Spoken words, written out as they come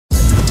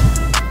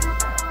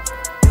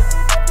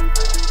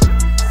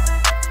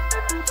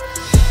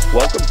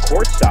Welcome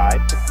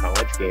courtside to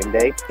College Game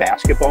Day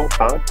Basketball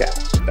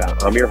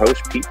Podcast. I'm your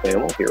host, Pete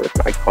Thamel, here with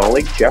my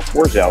colleague, Jeff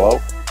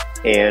Borzello,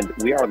 and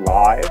we are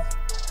live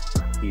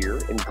here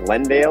in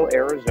Glendale,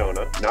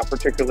 Arizona, not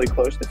particularly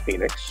close to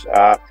Phoenix,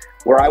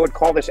 where I would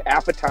call this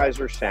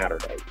Appetizer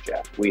Saturday,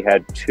 Jeff. We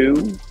had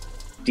two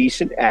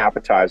decent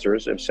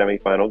appetizers of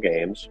semifinal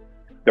games.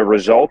 The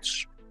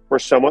results were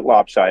somewhat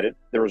lopsided.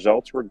 The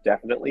results were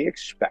definitely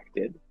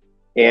expected.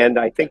 And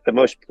I think the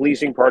most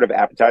pleasing part of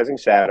Appetizing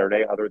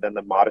Saturday, other than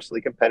the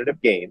modestly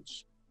competitive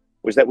games,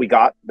 was that we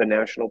got the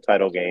national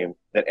title game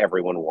that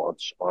everyone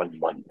wants on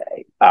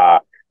Monday.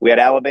 We had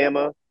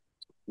Alabama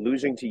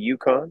losing to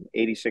UConn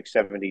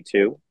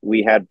 86-72.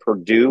 We had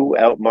Purdue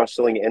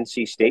out-muscling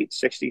NC State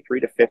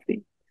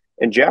 63-50.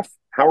 And Jeff,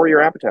 how were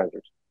your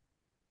appetizers?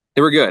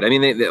 They were good. I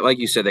mean, they like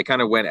you said, they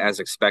kind of went as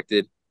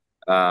expected.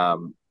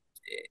 And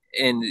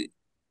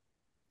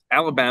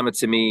Alabama,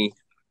 to me,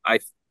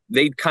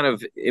 they kind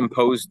of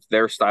imposed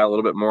their style a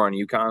little bit more on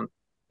UConn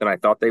than I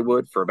thought they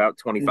would for about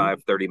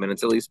 25, 30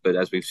 minutes at least. But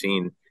as we've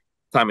seen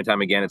time and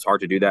time again, it's hard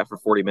to do that for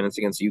 40 minutes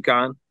against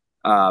UConn.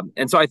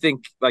 And so I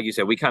think, like you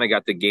said, we kind of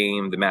got the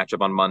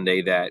matchup on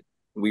Monday that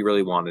we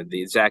really wanted.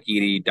 The Zach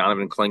Edey,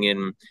 Donovan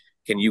Clingan,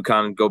 can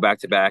UConn go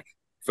back-to-back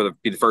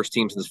be the first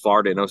team since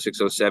Florida in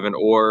 06-07,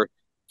 or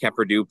can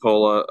Purdue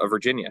pull a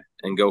Virginia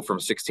and go from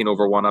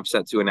 16-1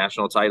 upset to a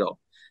national title?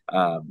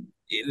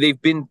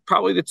 They've been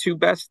probably the two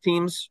best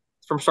teams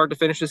from start to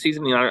finish this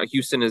season. You know,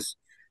 Houston has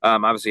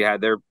obviously had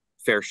their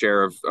fair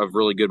share of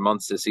really good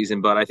months this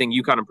season, but I think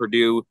UConn and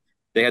Purdue,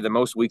 they had the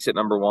most weeks at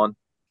number one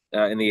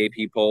in the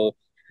AP poll.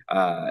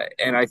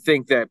 And I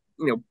think that,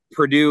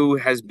 Purdue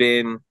has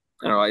been,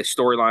 a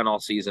storyline all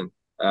season.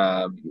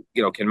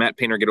 Can Matt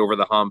Painter get over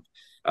the hump?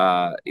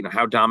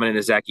 How dominant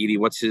is Zach Edey?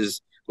 What's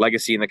his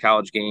legacy in the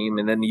college game?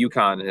 And then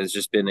UConn has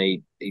just been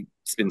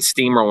it's been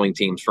steamrolling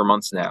teams for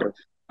months now.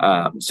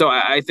 So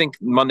I think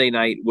Monday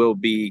night will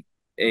be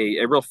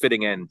a real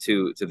fitting end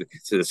to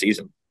the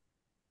season.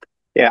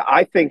 Yeah,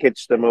 I think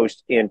it's the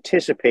most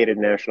anticipated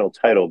national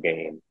title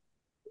game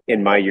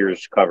in my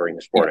years covering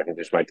the sport. I think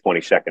this is my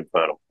 22nd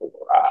Final Four.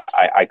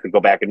 I could go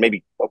back and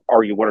maybe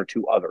argue one or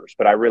two others,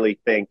 but I really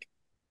think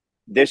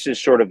this is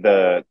sort of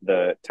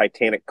the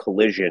Titanic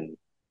collision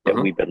that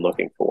we've been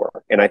looking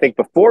for. And I think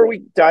before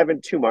we dive in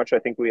too much, I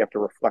think we have to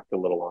reflect a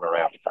little on our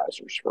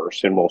appetizers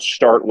first. And we'll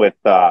start with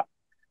the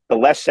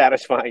less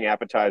satisfying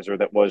appetizer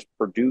that was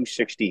Purdue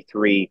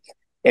 63,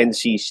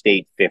 NC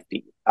State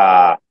 50.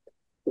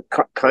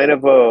 Kind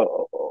of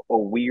a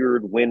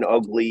weird win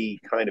ugly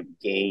kind of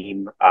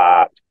game.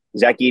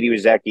 Zach Edey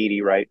was Zach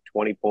Edey, right?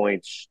 20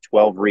 points,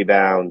 12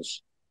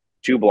 rebounds,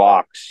 2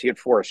 blocks. He had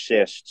 4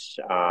 assists,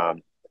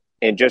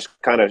 and just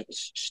kind of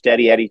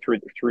steady Eddie through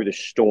the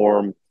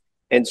storm.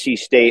 NC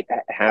State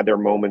had their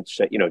moments.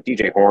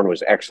 DJ Horn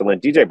was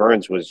excellent. DJ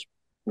Burns was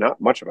not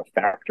much of a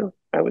factor,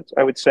 I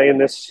would say, in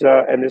this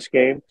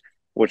game,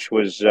 which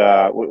was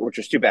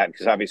too bad,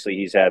 because obviously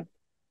he's had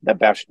the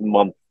best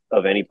month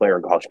of any player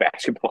in college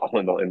basketball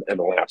in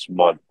the last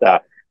month.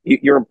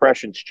 Your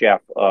impressions,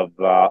 Jeff, of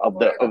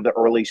the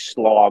early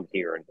slog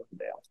here in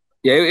Glendale?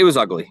 Yeah, it was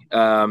ugly.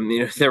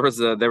 There was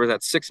that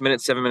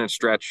 7-minute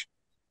stretch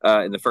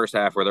in the first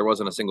half where there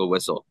wasn't a single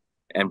whistle,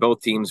 and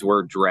both teams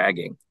were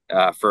dragging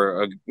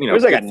for it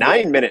was like a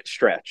 9-minute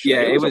stretch.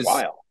 Yeah, it was a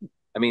while.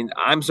 I mean,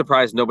 I'm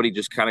surprised nobody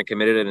just kind of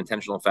committed an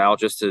intentional foul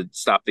just to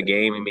stop the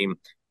game. I mean,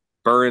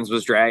 Burns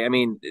was dragging. I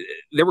mean,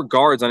 there were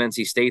guards on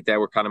NC State that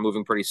were kind of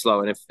moving pretty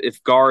slow. And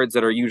if guards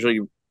that are usually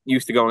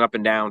used to going up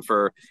and down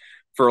for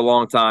a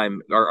long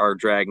time are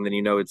dragging, then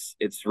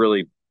it's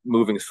really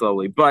moving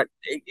slowly. But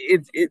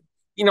it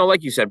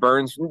like you said,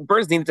 Burns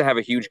needed to have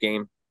a huge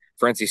game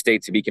for NC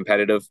State to be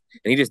competitive,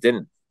 and he just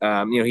didn't.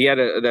 He had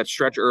that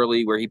stretch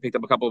early where he picked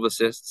up a couple of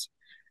assists,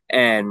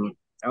 and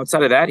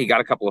outside of that, he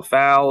got a couple of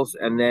fouls,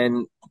 and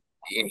then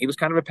he was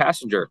kind of a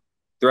passenger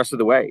the rest of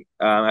the way.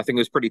 I think it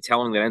was pretty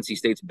telling that NC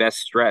State's best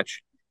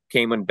stretch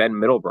came when Ben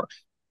Middlebrook,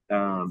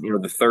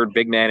 the third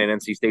big man in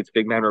NC State's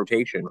big man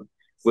rotation,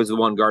 was the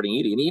one guarding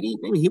Edey. And Edey,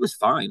 maybe he was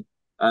fine.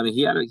 I mean,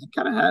 he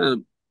kind of had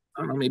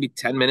maybe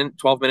 10-minute,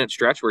 12-minute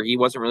stretch where he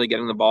wasn't really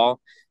getting the ball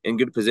in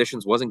good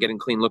positions, wasn't getting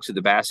clean looks at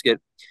the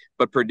basket.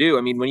 But Purdue,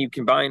 I mean, when you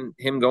combine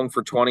him going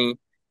for 20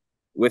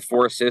 with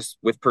 4 assists,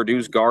 with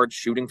Purdue's guards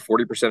shooting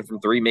 40% from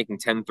 3, making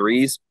 10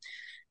 threes,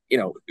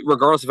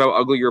 regardless of how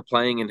ugly you're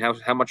playing and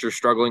how much you're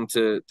struggling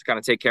to kind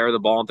of take care of the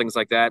ball and things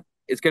like that,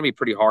 it's going to be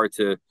pretty hard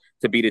to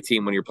beat a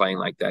team when you're playing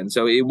like that. And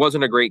so it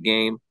wasn't a great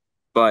game,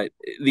 but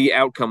the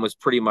outcome was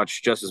pretty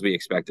much just as we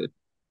expected.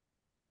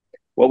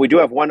 Well, we do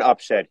have one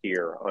upset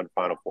here on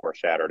Final Four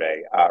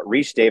Saturday.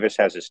 Rece Davis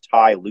has his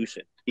tie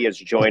loosened. He has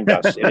joined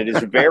us, and it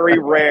is very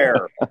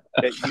rare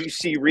that you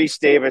see Rece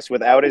Davis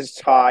without his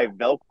tie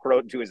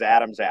Velcroed to his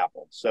Adam's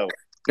apple. So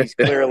he's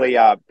clearly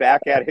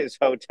back at his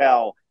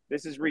hotel.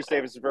 This is Rece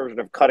Davis' version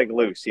of cutting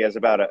loose. He has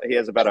about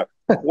a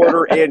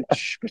quarter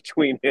inch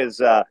between his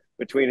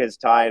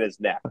tie and his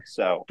neck.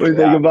 So what do you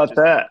think about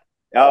that?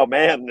 Oh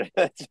man,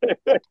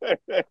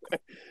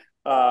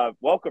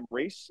 Welcome,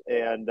 Rece,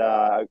 and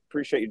I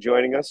appreciate you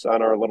joining us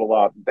on our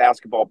little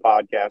basketball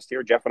podcast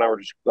here. Jeff and I were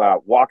just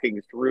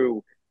walking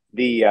through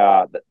the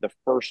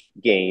first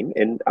game,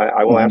 and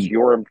I will ask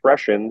your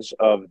impressions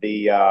of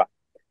the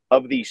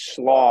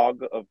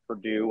slog of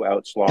Purdue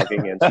out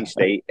slogging NC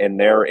State, and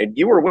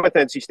you were with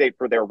NC State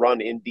for their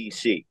run in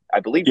DC, I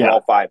believe, for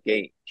all 5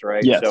 games,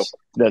 right? Yes, so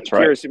that's right.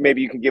 Curious,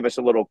 maybe you can give us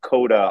a little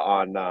coda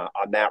on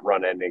that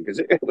run ending, because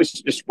it was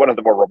just one of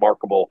the more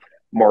remarkable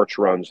March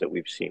runs that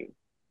we've seen.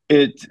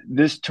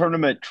 This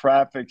tournament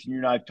traffics, and you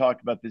and I have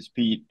talked about this,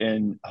 Pete,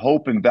 and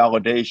hope and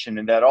validation,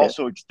 and that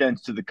also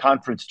extends to the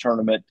conference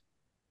tournament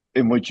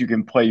in which you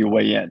can play your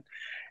way in.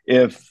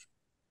 If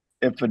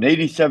an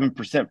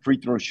 87% free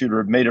throw shooter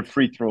had made a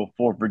free throw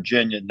for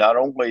Virginia, not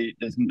only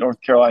does North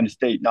Carolina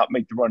State not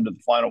make the run to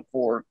the Final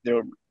Four,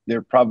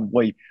 they're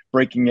probably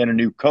breaking in a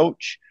new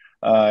coach.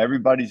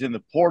 Everybody's in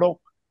the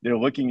portal. They're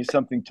looking at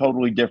something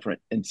totally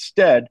different.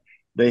 Instead,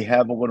 they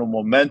have a little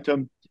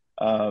momentum.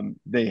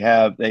 They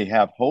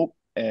have hope,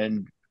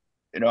 and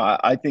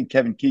I think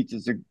Kevin Keatts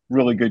is a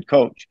really good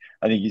coach.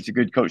 I think he's a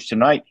good coach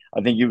tonight.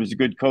 I think he was a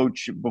good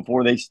coach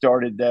before they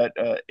started that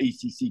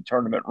ACC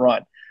tournament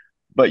run.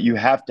 But you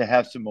have to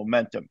have some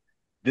momentum.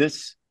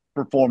 This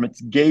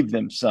performance gave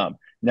them some.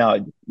 Now,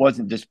 it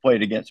wasn't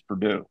displayed against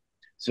Purdue,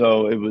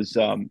 so it was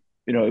it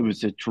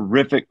was a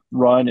terrific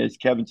run, as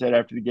Kevin said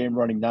after the game.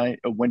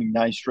 Winning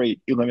 9 straight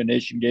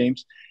elimination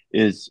games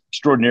is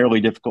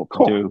extraordinarily difficult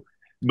to do.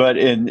 But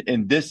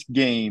in this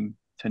game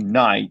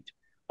tonight,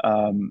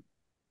 I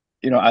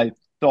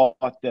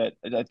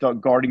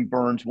thought guarding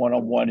Burns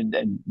one-on-one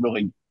and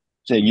really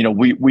saying,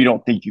 we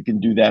don't think you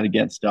can do that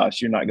against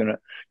us. You're not going to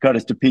cut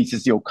us to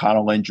pieces. The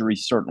O'Connell injury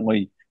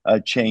certainly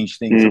changed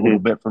things a little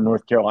bit for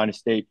North Carolina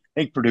State. I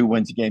think Purdue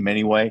wins the game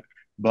anyway,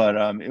 but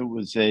it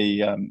was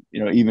even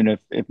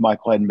if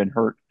Michael hadn't been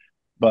hurt,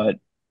 but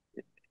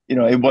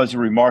it was a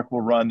remarkable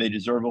run. They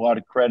deserve a lot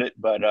of credit.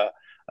 But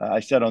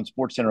I said on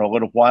SportsCenter a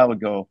little while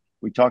ago,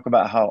 we talk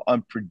about how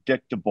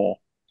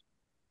unpredictable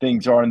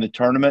things are in the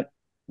tournament.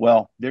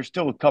 Well, there's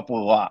still a couple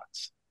of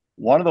locks.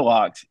 One of the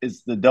locks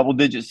is the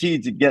double-digit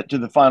seeds that get to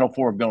the Final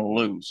Four are going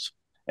to lose.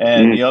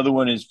 And the other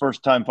one is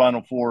first-time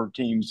Final Four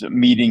teams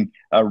meeting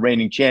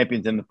reigning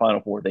champions in the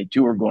Final Four. They,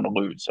 too, are going to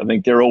lose. I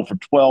think they're 0 for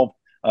 12.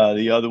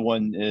 The other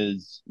one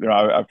is,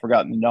 I've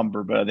forgotten the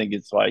number, but I think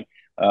it's like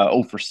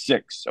 0 for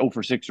 6. 0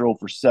 for 6 or 0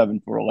 for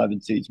 7 for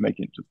 11 seeds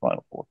making it to the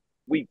Final Four.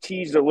 We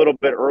teased a little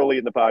bit early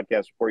in the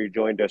podcast before you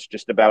joined us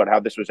just about how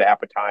this was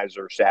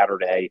appetizer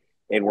Saturday,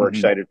 and we're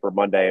excited for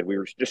Monday. And we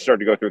were just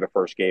starting to go through the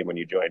first game when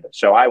you joined us.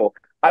 So I will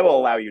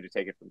allow you to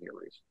take it from here,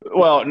 Rece.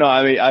 Well, no,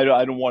 I mean,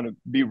 I don't want to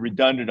be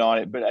redundant on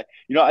it, but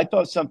I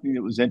thought something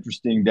that was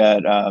interesting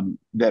that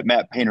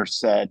Matt Painter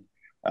said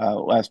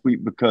last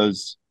week,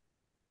 because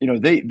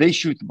they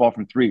shoot the ball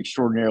from 3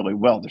 extraordinarily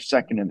well. They're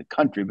second in the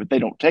country, but they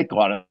don't take a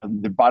lot of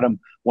them. They're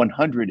bottom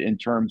 100 in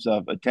terms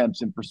of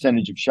attempts and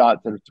percentage of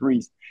shots that are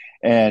threes.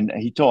 And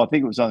he told, I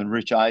think it was on the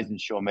Rich Eisen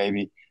show,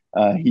 maybe,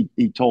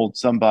 he told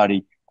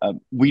somebody,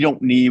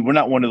 we're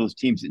not one of those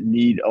teams that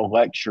need a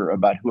lecture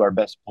about who our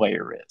best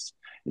player is.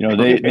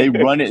 They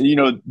run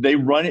it, they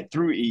run it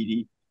through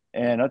Edey.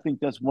 And I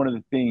think that's one of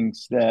the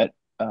things that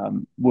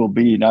will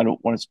be, and I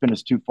don't want to spin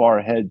us too far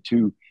ahead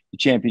to the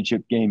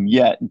championship game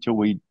yet until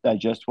we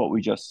digest what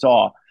we just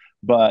saw.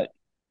 But,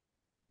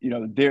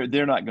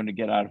 they're not going to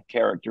get out of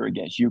character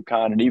against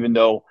UConn. And even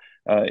though,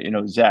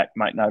 Zach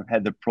might not have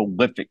had the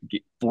prolific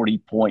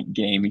 40-point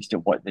game, he's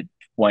still the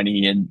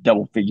 20 and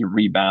double-figure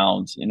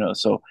rebounds,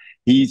 so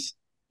he's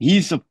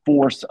a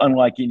force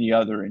unlike any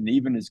other. And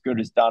even as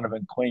good as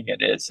Donovan Clingan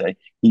is,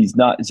 he's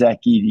not Zach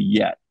Edey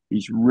yet.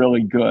 He's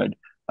really good,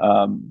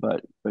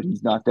 but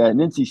he's not that.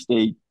 And NC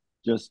State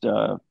just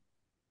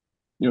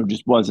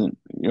wasn't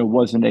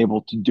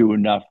able to do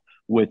enough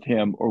with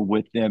him or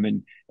with them,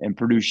 and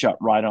Purdue shot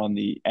right on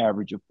the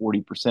average of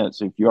 40%.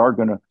 So if you are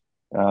going to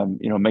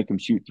make them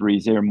shoot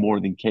threes, they're more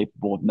than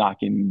capable of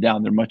knocking them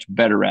down. They're much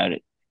better at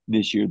it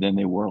this year than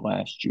they were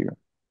last year.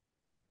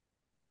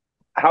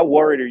 How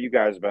worried are you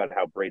guys about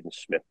how Braden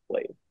Smith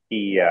played?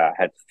 He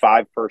had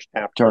 5 first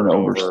half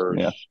turnovers.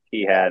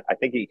 Yeah. I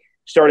think he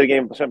started the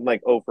game with something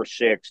like 0 for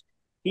 6.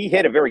 He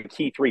hit a very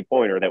key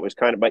 3-pointer that was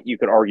but you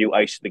could argue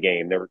iced the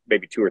game. There were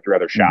maybe 2 or 3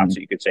 other shots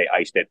that you could say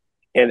iced it.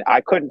 And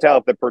I couldn't tell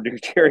if the Purdue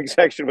cheering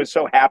section was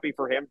so happy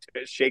for him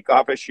to shake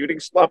off a shooting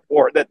slump,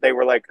 or that they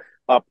were like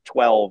up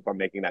 12. I'm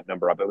making that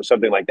number up. It was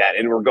something like that,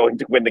 and we're going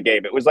to win the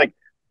game. It was like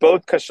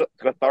both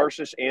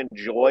catharsis and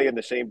joy in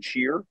the same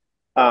cheer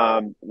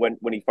when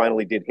he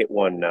finally did hit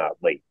one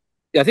late.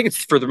 Yeah, I think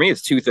for me,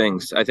 it's 2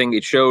 things. I think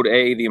it showed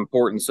the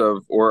importance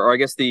of, or I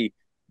guess the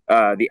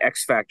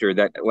X factor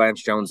that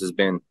Lance Jones has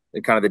been,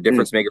 kind of the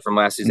difference maker from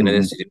last season to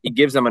this season. He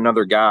gives them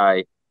another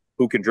guy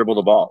who can dribble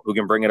the ball, who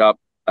can bring it up.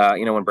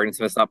 When Braden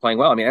Smith's not playing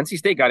well. I mean, NC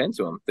State got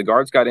into him. The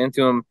guards got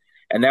into him,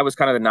 and that was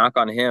kind of the knock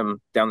on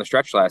him down the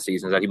stretch last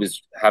season, is that he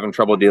was having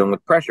trouble dealing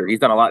with pressure. He's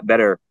done a lot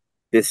better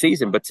this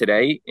season, but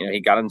today,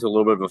 he got into a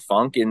little bit of a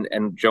funk,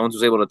 and Jones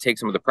was able to take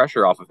some of the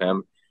pressure off of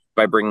him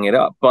by bringing it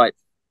up. But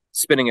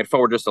spinning it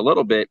forward just a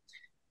little bit,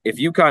 if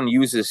UConn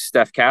uses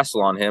Steph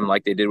Castle on him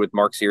like they did with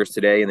Mark Sears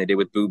today and they did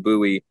with Boo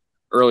Buie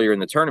earlier in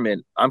the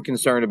tournament, I'm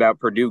concerned about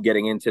Purdue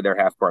getting into their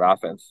half-court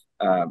offense.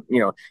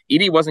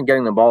 Edey wasn't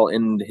getting the ball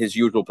in his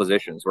usual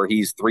positions where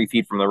he's 3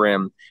 feet from the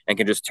rim and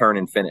can just turn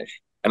and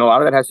finish. And a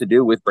lot of that has to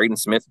do with Braden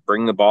Smith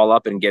bringing the ball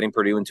up and getting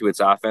Purdue into its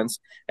offense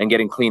and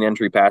getting clean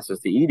entry passes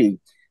to Edey.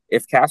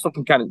 If Castle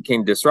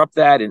can disrupt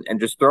that and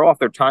just throw off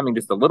their timing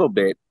just a little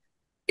bit,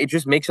 it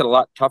just makes it a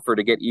lot tougher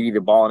to get Edey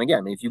the ball. And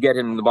again, if you get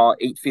him the ball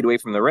 8 feet away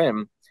from the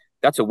rim,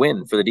 that's a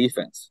win for the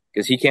defense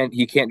because he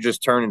can't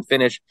just turn and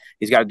finish.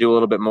 He's got to do a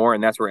little bit more,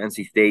 and that's where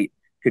NC State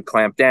could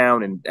clamp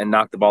down and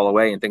knock the ball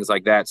away and things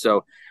like that.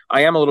 So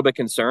I am a little bit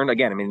concerned.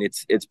 Again, I mean,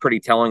 it's pretty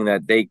telling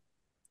that they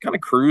kind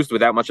of cruised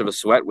without much of a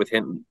sweat with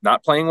him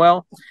not playing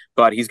well,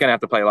 but he's going to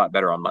have to play a lot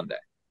better on Monday.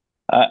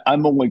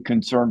 I'm only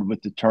concerned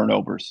with the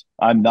turnovers.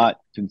 I'm not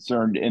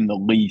concerned in the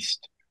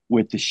least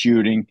with the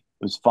shooting.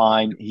 It was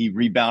fine. He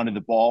rebounded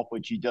the ball,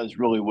 which he does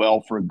really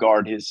well for a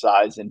guard his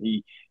size, and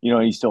he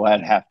still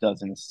had half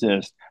dozen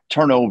assists.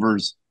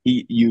 Turnovers,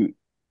 it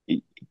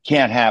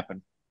can't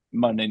happen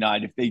Monday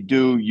night. If they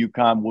do,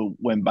 UConn will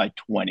win by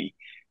 20.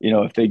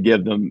 If they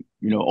give them,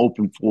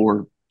 open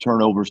floor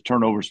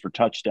turnovers for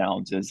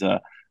touchdowns, as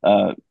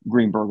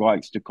Greenberg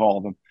likes to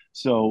call them.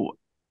 So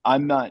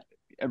I'm not.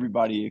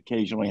 Everybody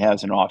occasionally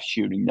has an off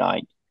shooting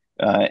night.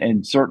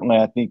 And certainly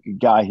I think a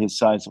guy his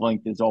size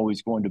length is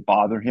always going to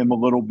bother him a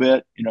little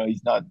bit.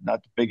 He's not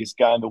the biggest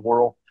guy in the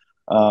world.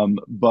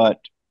 But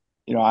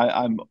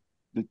I'm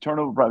the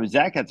turnover problem.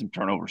 Zach had some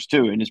turnovers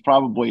too, and it's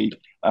probably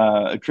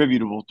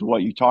attributable to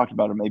what you talked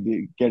about, or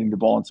maybe getting the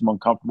ball in some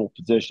uncomfortable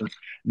positions.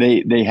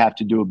 They have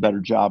to do a better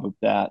job of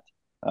that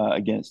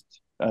against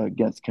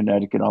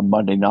Connecticut on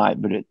Monday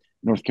night, but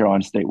North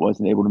Carolina State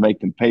wasn't able to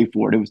make them pay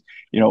for it. It was,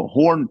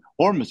 Horn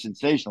was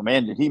sensational,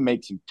 man. Did he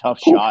make some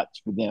tough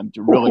shots for them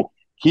to really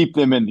keep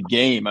them in the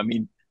game? I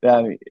mean,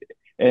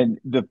 and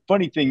the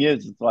funny thing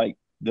is, it's like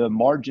the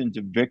margins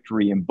of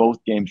victory in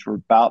both games were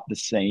about the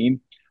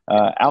same.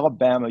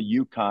 Alabama,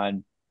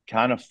 UConn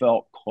kind of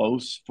felt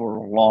close for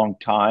a long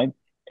time.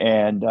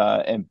 And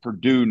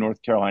Purdue, North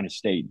Carolina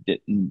State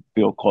didn't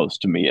feel close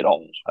to me at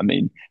all. I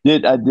mean,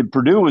 did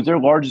Purdue, was their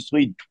largest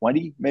lead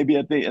 20? Maybe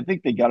I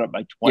think they got up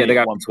by 20. Yeah, they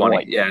got 20.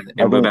 Point. Yeah,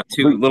 and about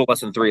little less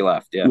than 3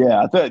 left. Yeah,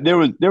 I thought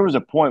there was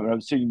a point when I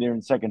was sitting there in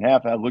the second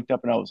half, and I looked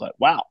up and I was like,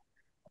 wow,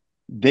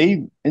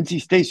 NC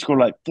State scored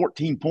like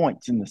 14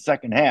 points in the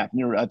second half.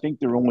 And I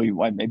think there were only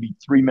maybe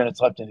 3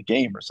 minutes left in the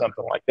game or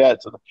something like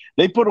that. So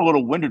they put a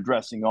little window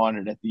dressing on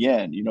it at the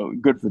end.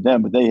 Good for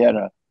them, but they had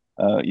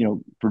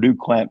Purdue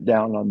clamped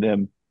down on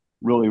them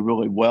really,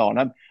 really well.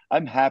 And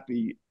I'm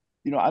happy,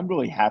 I'm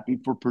really happy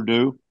for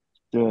Purdue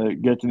to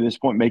get to this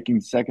point, making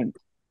second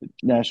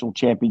national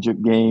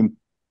championship game.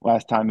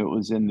 Last time it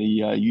was in the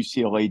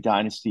UCLA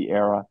dynasty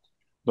era.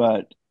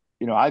 But,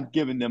 I've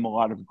given them a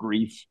lot of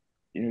grief.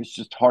 It's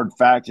just hard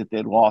facts that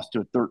they lost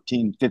to a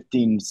 13,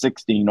 15,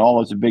 16,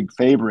 all as a big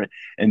favorite.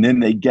 And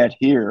then they get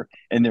here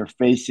and they're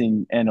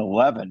facing an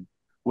 11.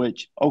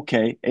 Which,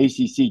 okay,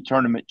 ACC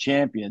tournament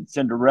champion,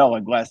 Cinderella,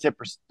 glass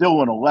slipper,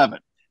 still an 11.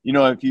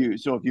 If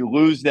you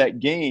lose that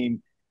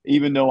game,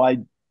 even though I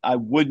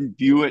wouldn't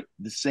view it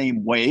the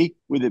same way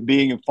with it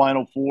being a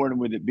Final Four and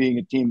with it being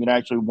a team that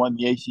actually won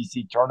the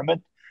ACC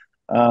tournament,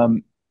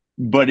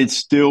 but it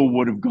still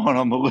would have gone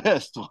on the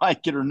list,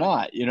 like it or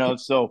not.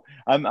 So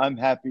I'm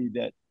happy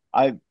that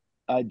I'd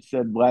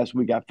said last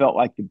week I felt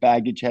like the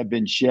baggage had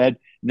been shed.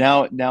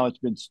 Now it's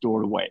been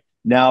stored away.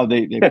 Now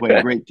they play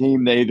a great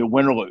team. They either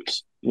win or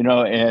lose.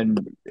 And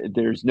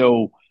there's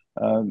no,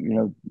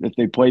 if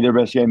they play their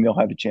best game, they'll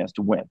have a chance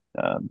to win.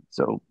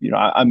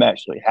 I'm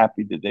actually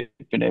happy that they've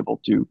been able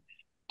to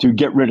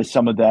get rid of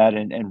some of that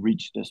and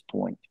reach this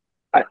point.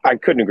 I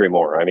couldn't agree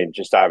more. I mean,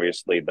 just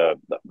obviously the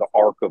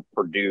arc of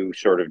Purdue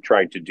sort of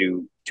trying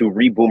to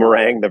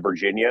re-boomerang the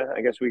Virginia,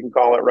 I guess we can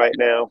call it right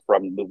now,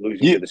 from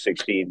losing to the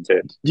 16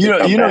 to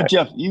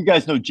Jeff. You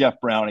guys know Jeff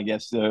Brown, I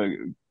guess,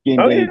 the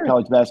GameDay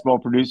college basketball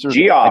producer.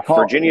 Geoff,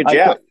 Virginia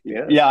Jeff.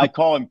 I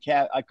call him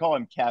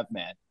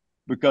Cavman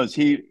because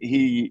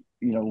he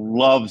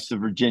loves the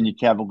Virginia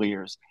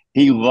Cavaliers.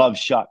 He loves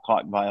shot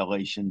clock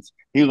violations.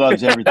 He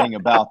loves everything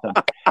about them,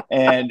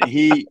 and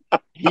he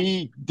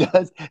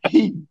does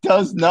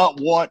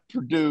not want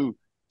Purdue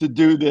to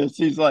do this.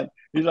 He's like,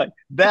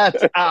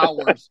 that's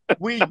ours.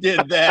 We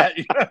did that.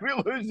 We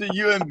lose to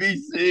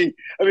UMBC.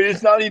 I mean,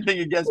 it's not anything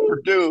against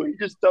Purdue. He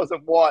just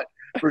doesn't want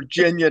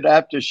Virginia to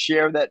have to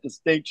share that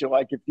distinction.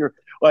 Like if you're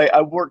like,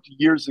 I worked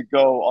years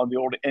ago on the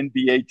old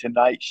NBA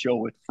Tonight show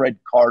with Fred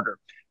Carter.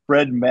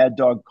 Fred Mad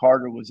Dog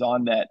Carter was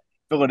on that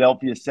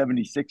Philadelphia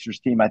 76ers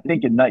team, I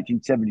think in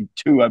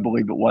 1972, I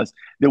believe it was,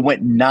 that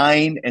went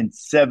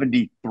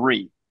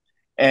 9-73.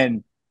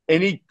 And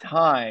any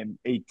time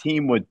a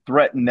team would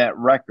threaten that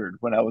record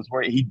when I was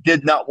worried, he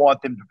did not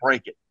want them to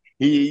break it.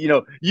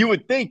 You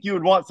would think you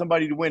would want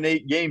somebody to win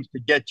 8 games to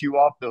get you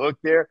off the hook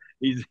there.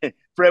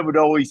 Fred would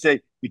always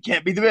say, you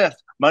can't be the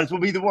best, might as well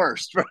be the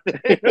worst.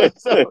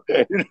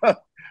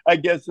 I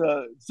guess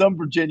some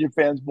Virginia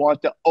fans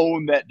want to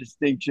own that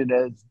distinction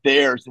as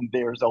theirs and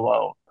theirs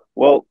alone.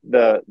 Well,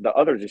 the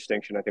other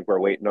distinction I think we're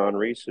waiting on,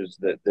 Reese, is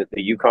the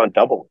UConn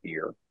double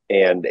here,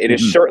 and it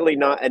is Mhm. certainly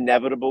not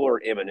inevitable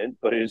or imminent,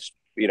 but it is,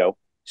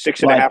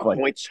 6.5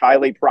 Likely. points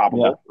highly Yeah.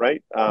 probable,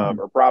 right? Mhm.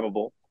 Or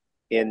probable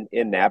in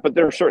that. But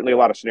there are certainly a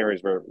lot of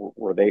scenarios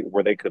where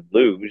they could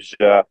lose.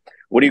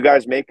 What do you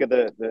guys make of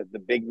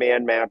the big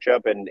man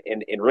matchup, and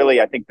really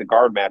I think the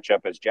guard matchup,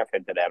 as Jeff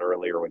hinted at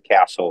earlier with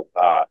Castle,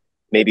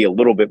 maybe a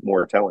little bit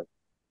more telling.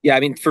 Yeah, I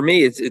mean, for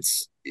me,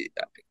 it's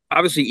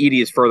obviously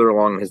Edey is further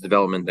along in his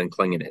development than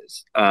Clingan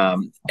is,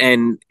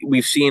 and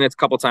we've seen it a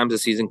couple times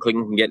this season.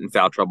 Clingan can get in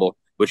foul trouble,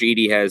 which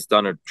Edey has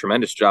done a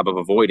tremendous job of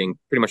avoiding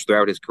pretty much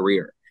throughout his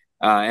career.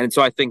 And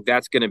so I think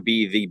that's going to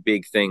be the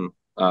big thing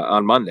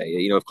on Monday.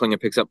 If Clingan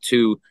picks up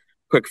 2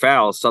 quick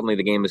fouls, suddenly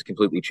the game is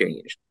completely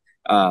changed.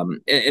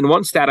 And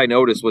one stat I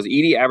noticed was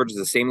Edey averages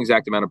the same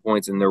exact amount of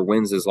points in their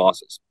wins as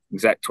losses.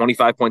 Exact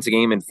 25 points a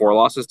game in 4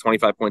 losses,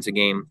 25 points a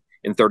game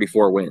in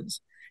 34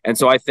 wins. And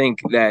so I think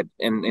that,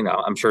 and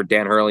I'm sure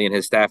Dan Hurley and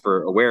his staff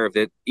are aware of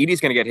it. Edey's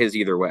going to get his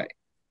either way.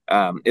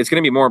 It's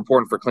going to be more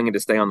important for Clingan to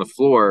stay on the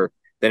floor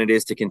than it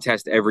is to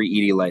contest every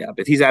Edey layup.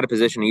 If he's out of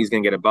position, he's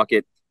going to get a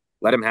bucket.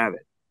 Let him have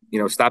it.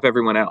 Stop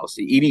everyone else.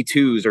 The Edey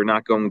twos are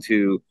not going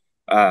to,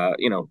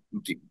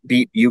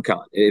 beat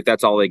UConn if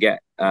that's all they get.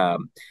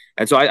 And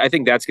so I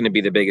think that's going to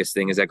be the biggest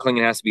thing, is that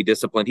Clingan has to be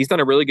disciplined. He's done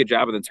a really good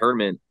job in the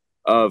tournament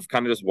of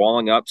kind of just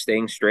walling up,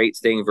 staying straight,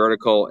 staying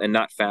vertical, and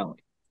not fouling.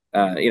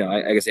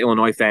 I guess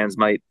Illinois fans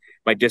might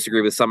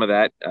disagree with some of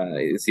that.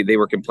 See, they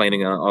were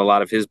complaining on a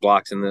lot of his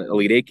blocks in the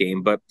Elite Eight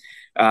game, but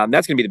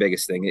that's going to be the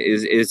biggest thing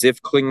is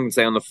if Clingan can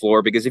stay on the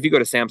floor, because if you go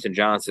to Samson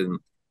Johnson,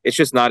 it's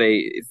just not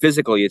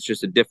physically, it's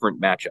just a different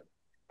matchup.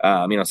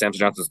 Samson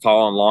Johnson's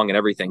tall and long and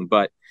everything,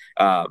 but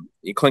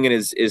Clingan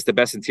is the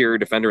best interior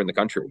defender in the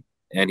country,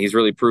 and he's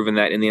really proven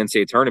that in the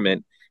NCAA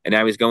tournament. And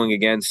now he's going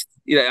against,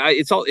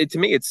 to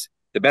me, it's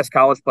the best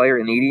college player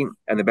in Edey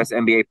and the best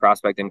NBA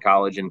prospect in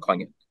college in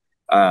Clingan.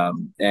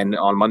 And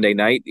on Monday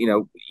night,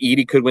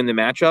 Edey could win the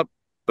matchup,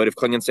 but if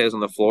Clingan stays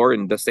on the floor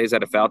and stays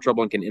out of foul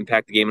trouble and can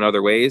impact the game in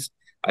other ways,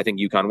 I think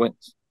UConn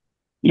wins.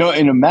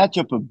 In a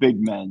matchup of big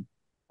men,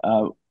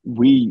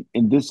 we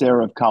in this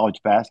era of college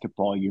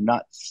basketball, you're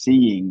not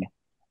seeing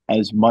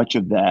as much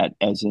of that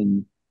as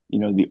in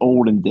the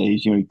olden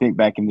days. You think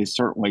back, and this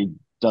certainly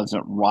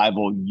doesn't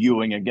rival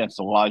Ewing against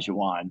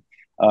Olajuwon,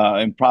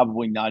 and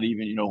probably not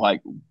even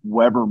like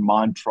Weber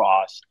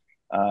Montross.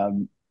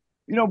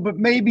 But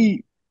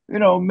maybe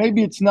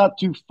it's not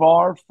too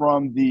far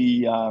from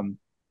the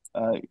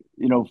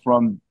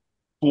from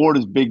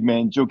Florida's big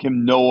men,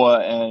 Joakim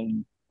Noah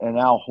and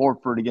Al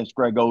Horford against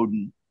Greg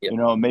Oden.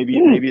 Yep. Maybe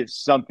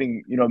it's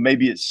something.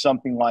 Maybe it's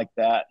something like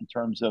that in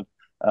terms of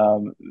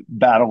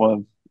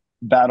battle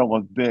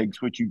of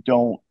bigs, which you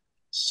don't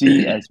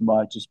see as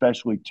much,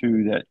 especially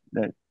two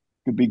that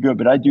could be good.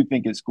 But I do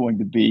think it's going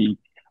to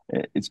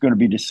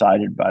be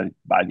decided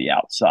by the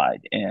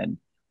outside, and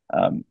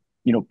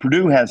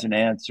Purdue has an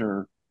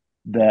answer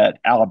that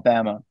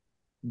Alabama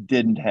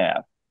didn't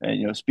have.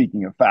 And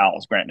speaking of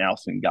fouls, Grant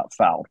Nelson got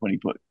fouled when he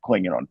put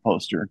Clingan on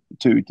poster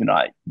 2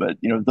 tonight. But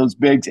those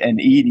bigs and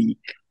Edey,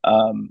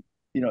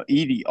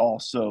 Edey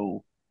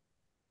also,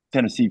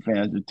 Tennessee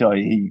fans would tell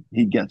you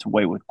he gets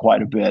away with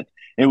quite a bit.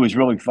 It was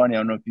really funny. I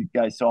don't know if you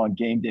guys saw on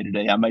GameDay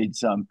today. I made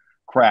some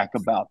crack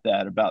about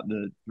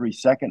the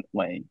 3-second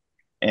lane,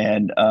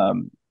 and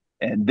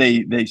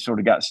they sort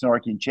of got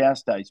snarky and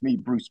chastised me.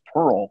 Bruce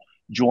Pearl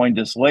joined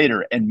us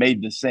later and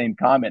made the same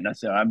comment. And I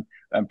said,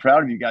 I'm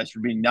proud of you guys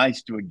for being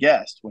nice to a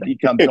guest when he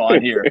comes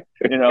on here.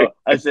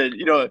 I said,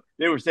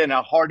 they were saying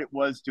how hard it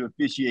was to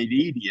officiate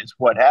Edey is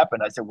what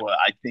happened. I said, well,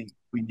 I think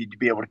we need to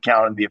be able to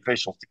count on the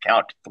officials to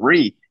count to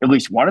 3, at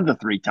least one of the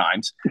 3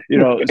 times,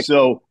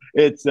 so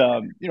it's,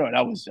 and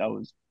I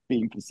was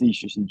being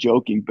facetious and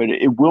joking, but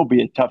it will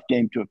be a tough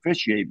game to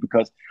officiate,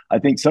 because I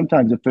think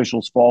sometimes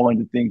officials fall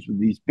into things with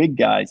these big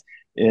guys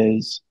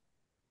is,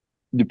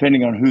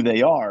 depending on who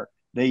they are,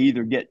 they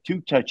either get too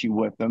touchy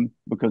with them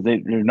because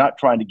they're not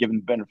trying to give them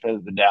the benefit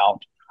of the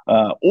doubt,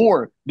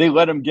 or they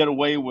let them get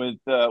away with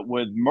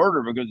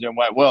murder because they're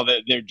like, well,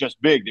 they're just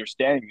big, they're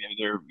standing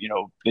there,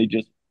 they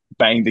just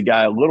bang the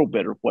guy a little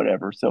bit or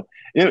whatever. So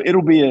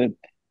it'll be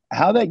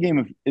how that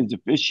game is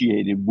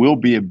officiated will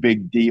be a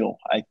big deal,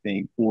 I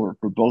think, for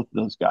both of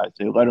those guys.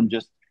 They let them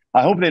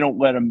I hope they don't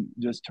let them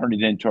just turn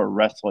it into a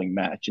wrestling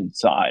match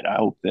inside. I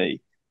hope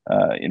they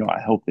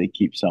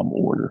keep some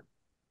order.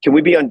 Can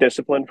we be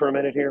undisciplined for a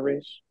minute here,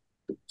 Reese?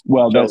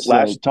 Well, that's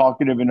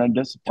talkative and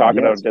undisciplined. Talking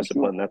about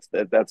discipline,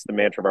 sure. That's the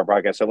mantra of our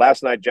podcast. So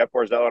last night, Jeff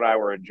Borzello and I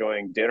were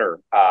enjoying dinner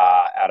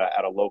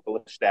at a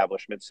local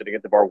establishment, sitting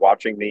at the bar,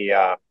 watching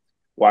the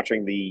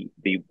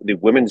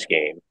women's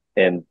game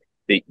and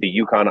the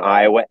UConn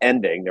Iowa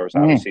ending. There was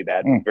obviously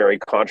that very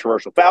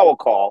controversial foul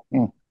call.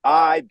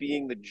 I,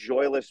 being the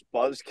joyless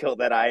buzzkill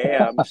that I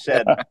am,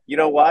 said, you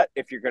know what?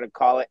 If you're going to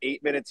call it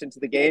 8 minutes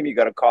into the game, you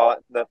got to call it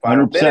in the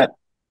final 100%. minute.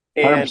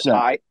 And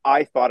 100%.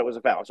 I thought it was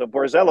a foul. So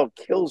Borzello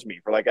kills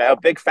me for like a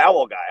big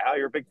foul guy. How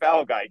you're a big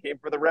foul guy? He came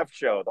for the ref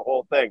show, the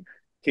whole thing.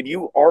 Could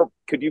you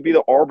be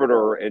the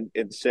arbiter and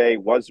say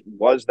was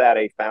that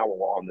a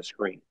foul on the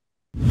screen?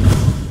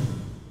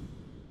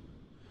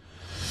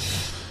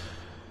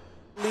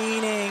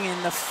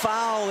 the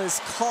foul is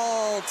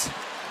called.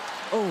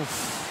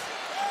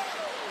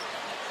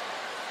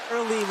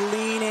 Early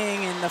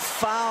leaning, and the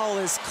foul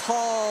is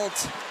called.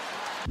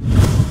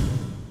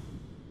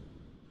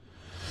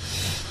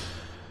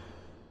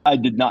 I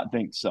did not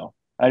think so.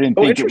 I didn't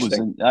think it was.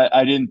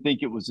 I didn't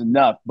think it was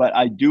enough. But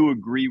I do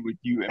agree with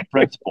you in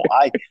principle.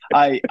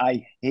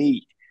 I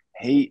hate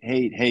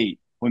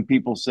when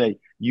people say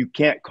you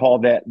can't call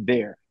that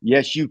there.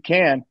 Yes, you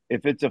can.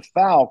 If it's a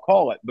foul,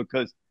 call it,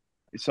 because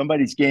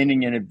somebody's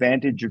gaining an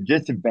advantage or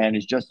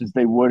disadvantage just as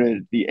they would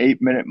at the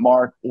 8-minute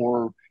mark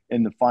or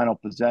in the final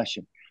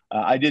possession.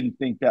 I didn't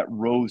think that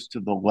rose to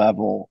the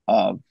level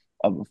of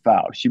a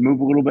foul. She moved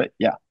a little bit,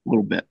 yeah, a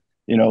little bit,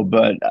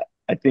 but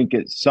I think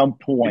at some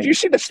point. Did you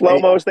see the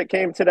slow-mos that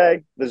came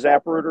today, the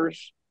Zaprooters?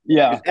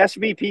 Yeah.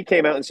 SVP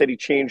came out and said he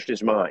changed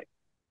his mind.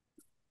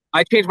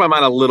 I changed my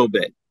mind a little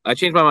bit.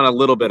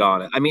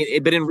 on it. I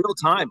mean, but in real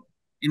time,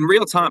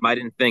 I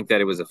didn't think that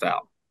it was a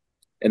foul.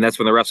 And that's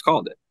when the refs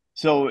called it.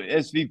 So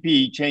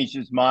SVP changed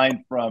his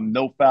mind from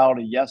no foul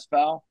to yes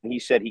foul? He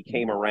said he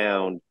came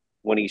around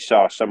when he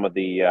saw some of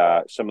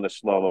the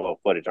slow-mo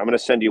footage. I'm going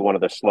to send you one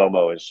of the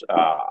slow-mos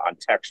on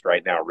text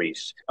right now,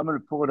 Rece. I'm going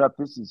to pull it up.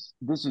 This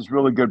is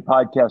really good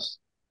podcast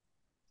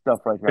stuff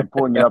right here. I'm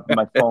pulling it up on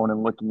my phone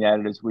and looking at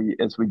it as we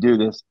do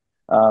this.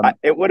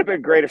 It would have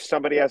been great if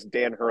somebody asked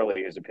Dan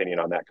Hurley his opinion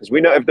on that, because we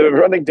know if the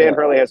one thing Dan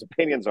Hurley has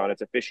opinions on,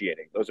 it's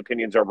officiating. Those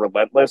opinions are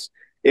relentless.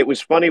 It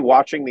was funny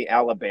watching the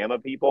Alabama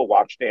people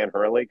watch Dan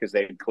Hurley because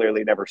they had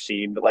clearly never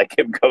seen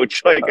him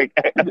coach.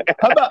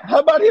 How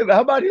about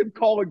him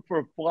calling for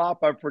a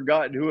flop? I've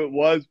forgotten who it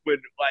was,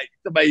 when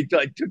somebody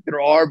took their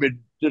arm and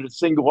did a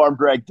single arm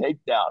drag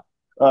takedown.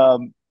 But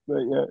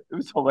yeah, it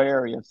was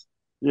hilarious.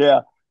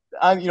 Yeah,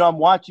 I'm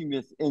watching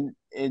this in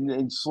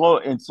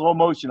slow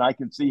motion. I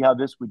can see how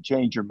this would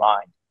change your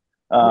mind.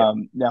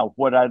 Now,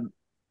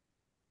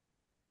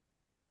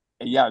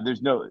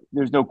 there's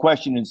no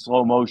question in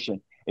slow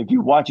motion. If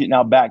you watch it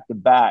now back to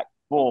back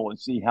full and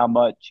see how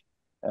much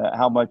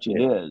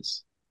it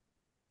is.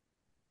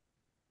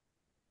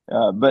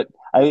 But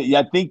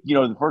I think,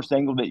 the first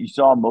angle that you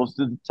saw most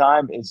of the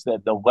time is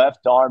that the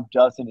left arm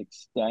doesn't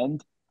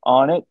extend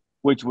on it,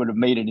 which would have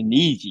made it an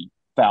easy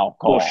foul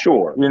call. Well,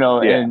 sure.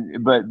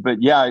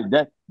 But yeah,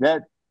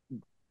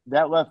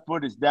 that left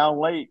foot is down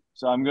late.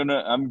 So I'm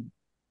gonna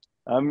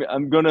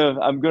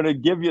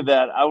give you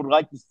that. I would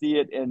like to see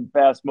it in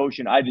fast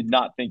motion. I did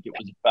not think it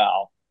was a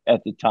foul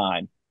at the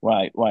time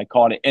when I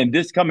caught it. And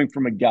this coming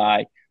from a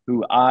guy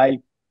who I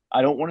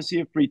don't want to see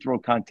a free throw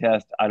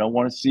contest. I don't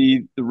want to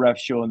see the ref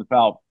show and the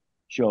foul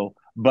show,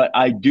 but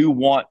I do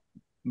want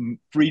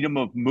freedom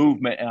of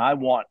movement, and I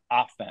want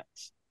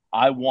offense.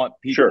 I want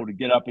people to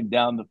get up and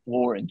down the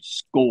floor and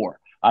score.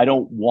 I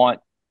don't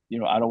want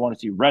to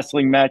see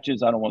wrestling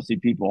matches. I don't want to see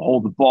people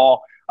hold the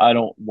ball. I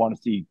don't want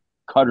to see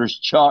cutters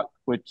chuck,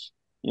 which,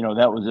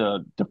 that was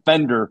a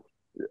defender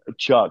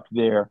chuck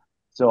there.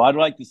 So I'd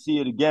like to see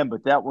it again,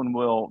 but that one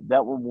will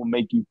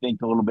make you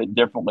think a little bit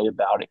differently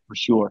about it for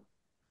sure.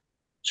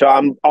 So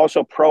I'm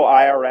also pro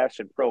IRS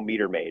and pro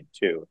meter maid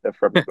too,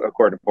 according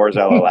to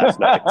Borzello last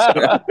night.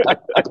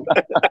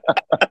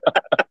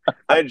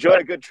 I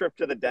enjoyed a good trip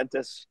to the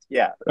dentist.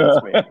 Yeah,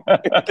 that's me.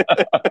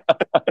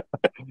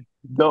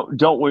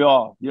 Don't we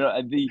all? You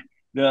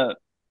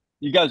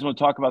guys want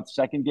to talk about the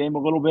second game a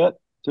little bit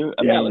too?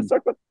 Let's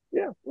talk about.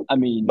 Yeah,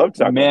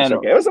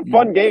 it was a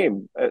fun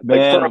game.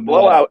 For a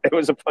blowout, it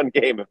was a fun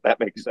game, if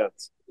that makes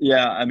sense.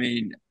 Yeah,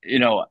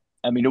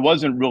 it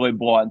wasn't really a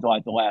blowout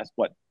until the last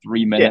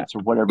 3 minutes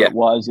or whatever it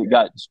was. It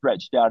got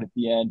stretched out at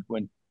the end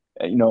when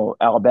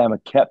Alabama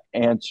kept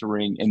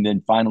answering and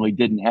then finally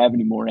didn't have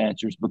any more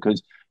answers,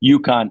 because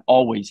UConn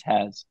always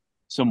has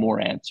some more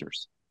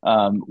answers.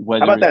 How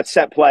about that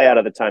set play out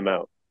of the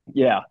timeout?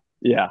 Yeah.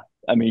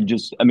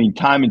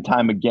 Time and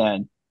time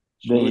again,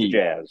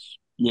 jazz.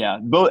 Yeah,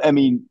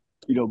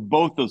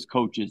 both those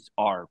coaches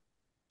are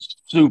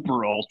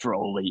super ultra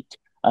elite.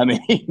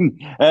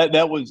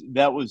 That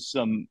was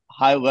some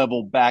high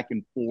level back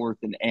and forth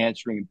and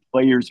answering,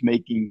 players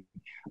making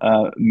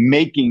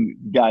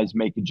guys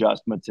make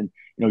adjustments, and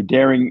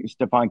daring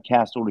Stephon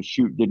Castle to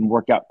shoot didn't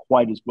work out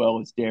quite as well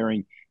as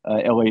daring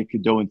Aaliyah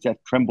and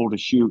Seth Trimble to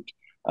shoot.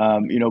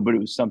 But it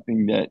was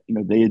something that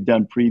they had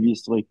done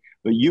previously.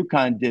 But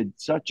UConn did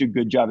such a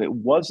good job. It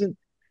wasn't.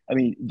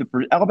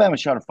 Alabama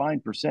shot a fine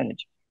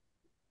percentage.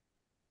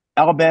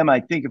 Alabama,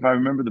 I think, if I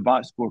remember the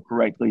box score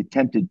correctly,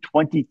 attempted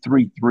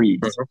 23 threes.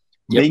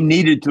 Yep. They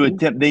needed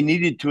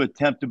to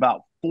attempt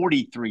about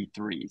 43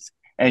 threes,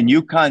 and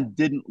UConn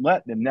didn't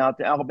let them. Now,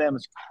 to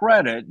Alabama's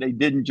credit, they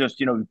didn't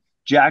just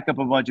jack up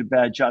a bunch of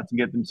bad shots and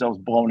get themselves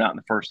blown out in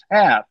the first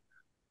half,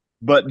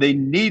 but they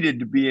needed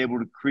to be able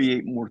to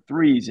create more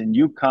threes. And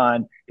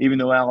UConn, even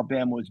though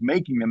Alabama was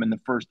making them in the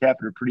first half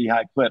at a pretty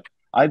high clip,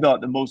 I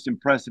thought the most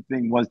impressive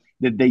thing was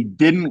that they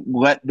didn't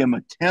let them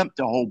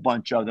attempt a whole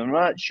bunch of them. I'm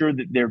not sure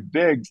that their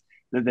bigs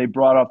that they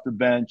brought off the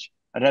bench,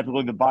 I'd have to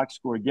look at the box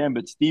score again,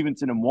 but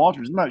Stevenson and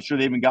Walters, I'm not sure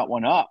they even got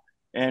one up.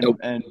 And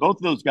both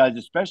of those guys,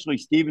 especially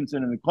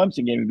Stevenson in the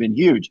Clemson game, have been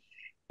huge.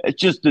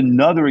 it's just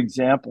another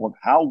example of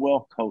how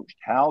well coached,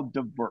 how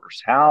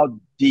diverse, how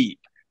deep,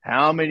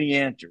 how many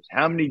answers,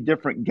 how many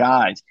different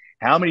guys,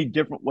 how many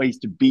different ways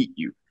to beat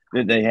you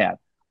that they have.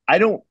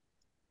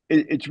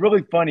 It's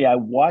really funny. I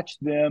watch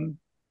them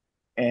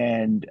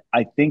and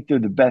I think they're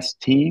the best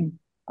team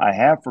I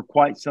have for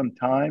quite some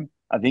time.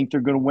 I think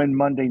they're going to win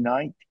Monday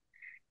night,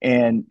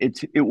 and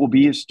it will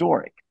be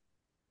historic.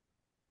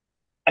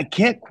 I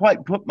can't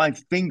quite put my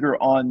finger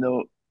on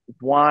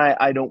why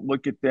I don't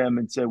look at them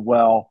and say,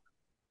 well,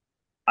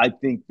 I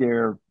think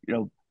they're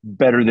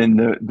better than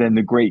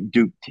the great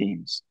Duke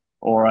teams,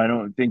 or I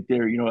don't think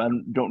they're I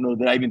don't know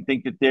that I even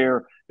think that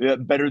they're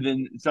better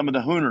than some of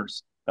the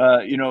Hooners.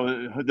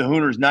 The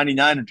Hooners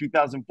 99 and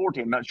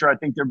 2014. I'm not sure I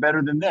think they're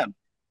better than them.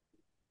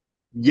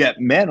 Yet,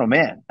 man, oh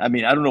man, I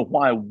mean, I don't know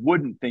why I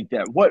wouldn't think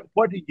that. What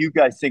do you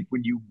guys think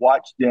when you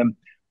watch them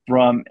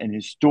from an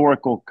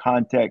historical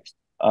context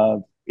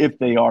of if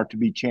they are to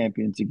be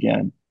champions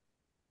again?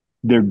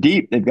 They're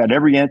deep. They've got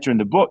every answer in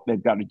the book.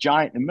 They've got a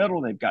giant in the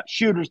middle. They've got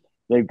shooters.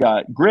 They've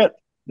got grit.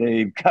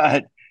 They've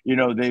got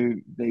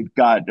they've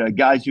got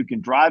guys who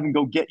can drive and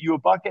go get you a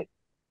bucket.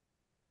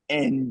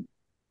 And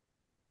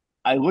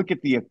I look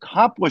at the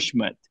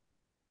accomplishment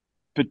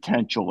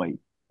potentially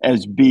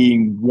as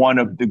being one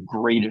of the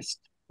greatest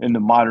in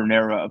the modern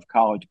era of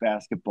college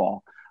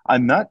basketball.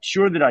 I'm not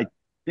sure that I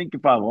think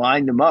if I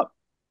lined them up,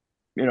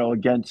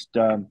 against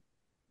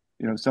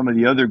some of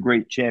the other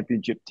great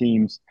championship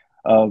teams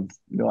of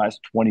the last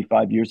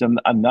 25 years,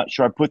 I'm not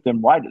sure I put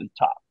them right at the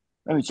top.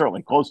 I mean,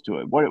 certainly close to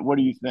it. What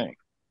do you think?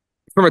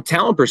 From a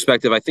talent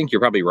perspective, I think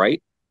you're probably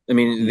right. I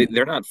mean,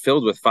 they're not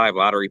filled with 5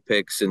 lottery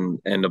picks and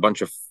a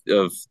bunch of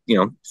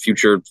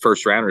future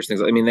first rounders,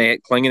 things. I mean, they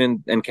had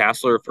Clingan and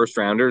Castle are first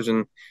rounders,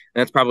 and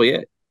that's probably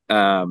it.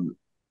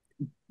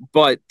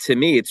 But to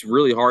me, it's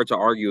really hard to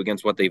argue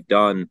against what they've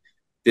done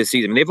this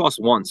season. I mean, they've lost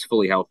once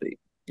fully healthy.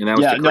 And that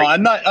was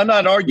I'm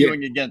not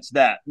arguing against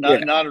that.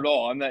 Not at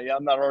all. I'm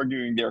not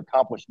arguing their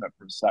accomplishment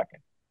for a second.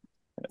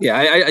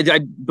 Yeah,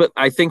 but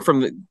I think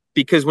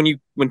because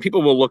when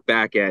people will look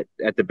back at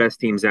the best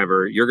teams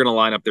ever, you're going to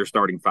line up their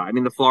starting 5. I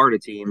mean, the Florida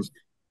teams,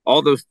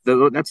 all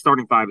that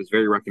starting 5 is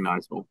very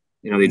recognizable.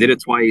 They did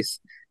it twice.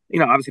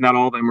 Obviously not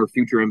all of them were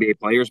future NBA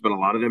players, but a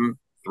lot of them,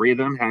 3 of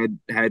them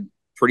had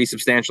pretty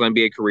substantial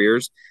NBA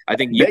careers. I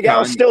think Big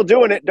Al's still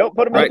doing it. Don't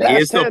put him in the past He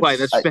is still tense. playing.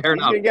 That's fair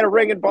enough. He's going to get a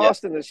ring in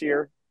Boston this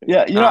year.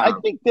 Yeah, I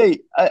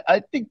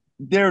think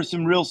there are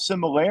some real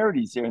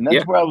similarities there, and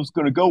that's where I was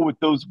going to go with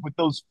those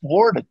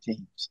Florida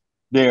teams.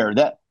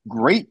 That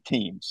great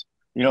teams,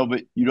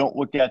 but you don't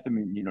look at them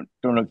and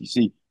don't know if you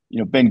see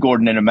Ben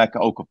Gordon and Emeka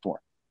Okafor,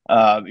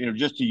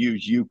 just to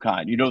use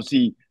UConn. You don't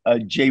see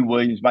Jay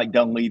Williams, Mike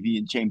Dunleavy,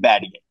 and Shane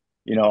Battigan.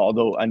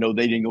 Although I know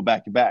they didn't go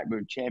back to back, but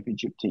a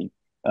championship team.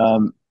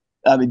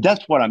 I mean,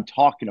 that's what I'm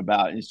talking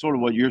about. And it's sort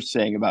of what you're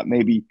saying about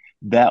maybe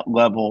that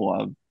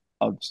level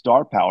of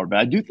star power. But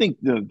I do think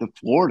the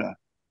Florida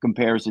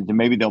comparison to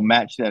maybe they'll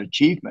match that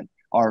achievement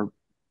are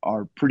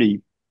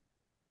pretty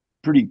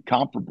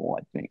comparable,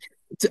 I think.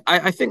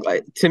 I think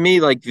to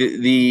me, like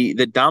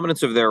the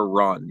dominance of their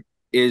run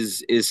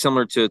is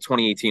similar to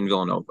 2018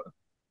 Villanova,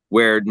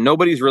 where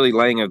nobody's really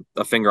laying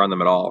a finger on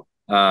them at all.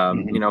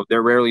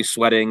 They're rarely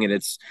sweating, and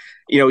it's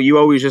you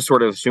always just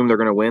sort of assume they're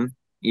going to win.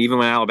 Even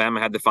when Alabama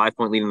had the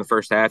 5-point lead in the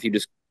first half, you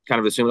just kind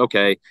of assume,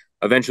 okay,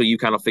 eventually you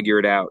kind of figure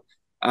it out.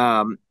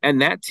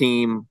 And that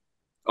team,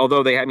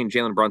 although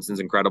Jalen Brunson's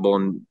incredible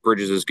and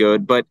Bridges is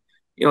good, but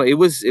it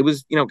was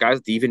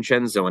guys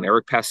DiVincenzo and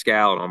Eric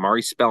Pascal and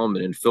Omari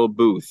Spellman and Phil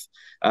Booth.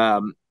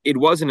 It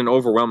wasn't an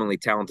overwhelmingly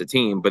talented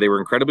team, but they were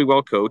incredibly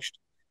well coached.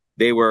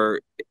 They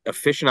were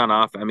efficient on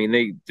off. I mean,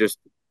 they just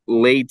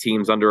laid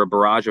teams under a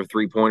barrage of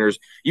 3-pointers.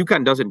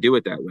 UConn doesn't do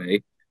it that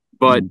way,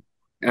 but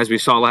as we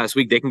saw last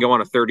week, they can go on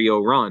a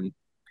 30-0 run,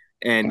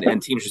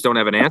 and teams just don't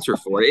have an answer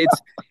for it.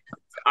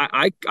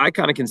 I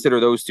kind of consider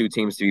those two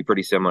teams to be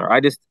pretty similar.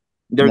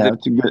 They're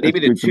maybe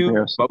the 2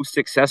 comparison. Most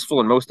successful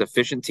and most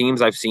efficient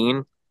teams I've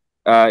seen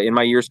in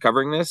my years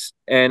covering this.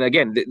 And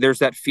again, there's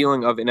that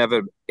feeling of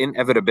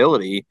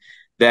inevitability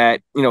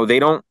that they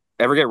don't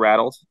ever get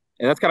rattled.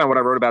 And that's kind of what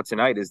I wrote about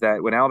tonight, is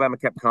that when Alabama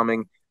kept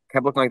coming,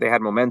 kept looking like they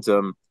had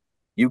momentum,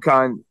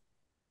 UConn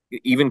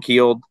even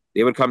keeled,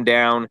 they would come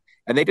down,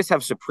 and they just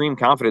have supreme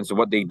confidence in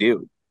what they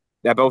do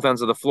at both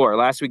ends of the floor.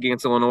 Last week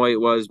against Illinois, it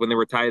was when they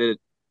were tied at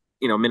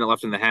minute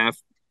left in the half.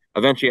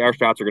 Eventually, our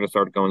shots are going to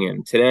start going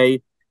in.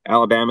 Today,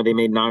 Alabama, they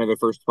made 9 of their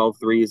first 12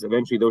 threes.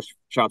 Eventually, those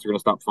shots are going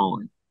to stop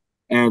falling.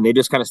 And they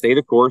just kind of stay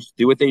the course,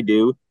 do what they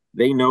do.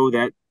 They know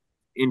that,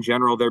 in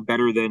general, they're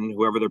better than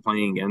whoever they're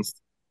playing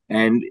against.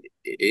 And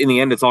in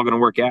the end, it's all going to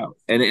work out.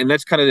 And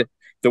that's kind of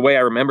the way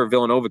I remember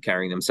Villanova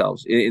carrying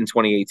themselves in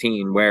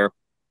 2018, where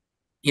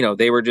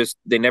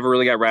they never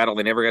really got rattled.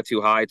 They never got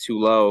too high, too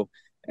low.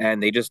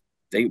 And they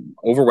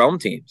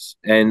overwhelmed teams.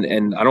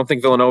 And I don't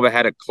think Villanova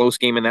had a close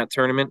game in that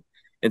tournament.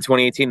 In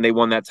 2018, they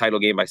won that title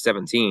game by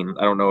 17.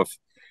 I don't know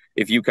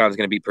if UConn's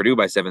going to beat Purdue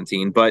by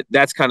 17, but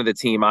that's kind of the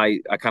team I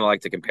kind of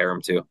like to compare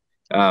them to.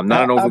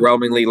 Not an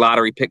overwhelmingly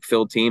lottery pick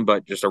filled team,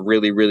 but just a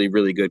really, really,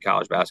 really good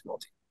college basketball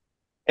team.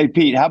 Hey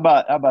Pete, how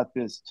about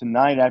this?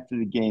 Tonight after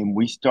the game,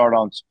 we start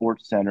on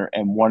Sports Center,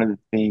 and one of the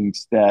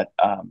things that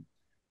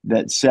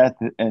Seth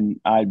and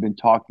I've been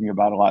talking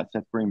about a lot,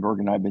 Seth Greenberg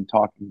and I've been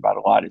talking about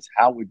a lot, is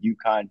how would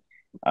UConn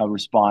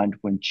respond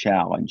when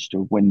challenged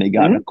or when they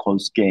got in a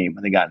close game,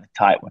 when they got in a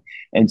tight one.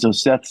 And so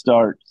Seth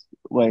starts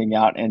laying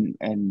out,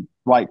 and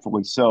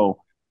rightfully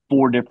so,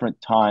 four different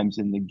times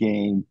in the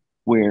game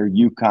where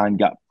UConn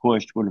got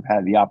pushed, would have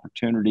had the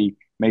opportunity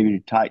maybe to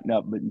tighten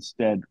up, but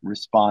instead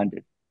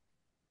responded.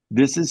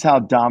 This is how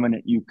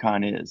dominant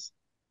UConn is.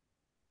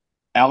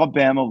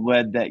 Alabama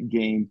led that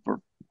game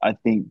for, I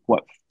think,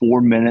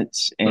 4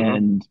 minutes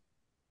and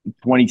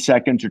 20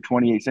 seconds or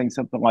 28 seconds,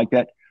 something like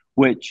that,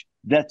 which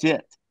that's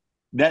it.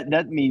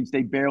 That means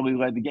they barely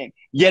led the game.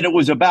 Yet it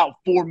was about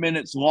 4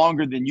 minutes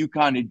longer than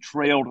UConn had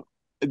trailed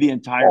the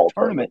entire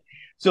tournament.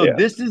 So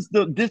this is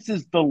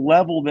the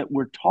level that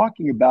we're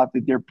talking about,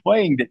 that they're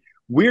playing, that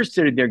we're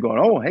sitting there going,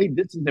 oh, hey,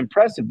 this is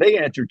impressive. They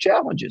answer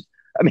challenges.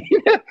 I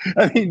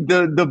mean,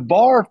 the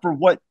bar for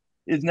what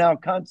is now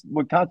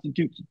what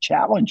constitutes a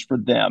challenge for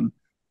them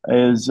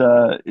is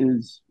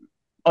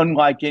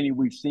unlike any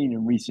we've seen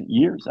in recent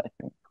years, I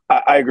think.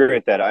 I agree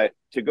with that.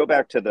 To go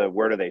back to the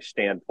where do they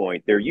stand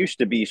point, there used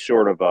to be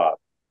sort of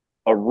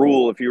a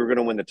rule: if you were going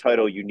to win the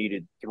title, you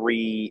needed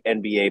 3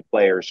 NBA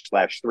players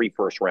 / 3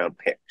 first-round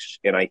picks.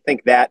 And I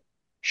think that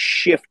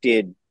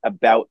shifted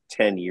about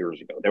 10 years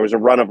ago. There was a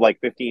run of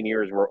like 15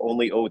 years where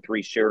only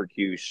 03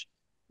 Syracuse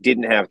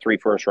didn't have 3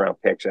 first-round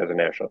picks as a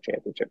national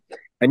championship.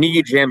 I knew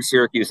you jammed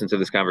Syracuse into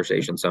this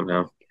conversation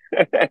somehow.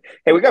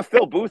 Hey, we got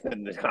Phil Booth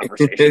in this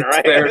conversation,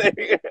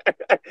 right?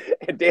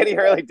 And Danny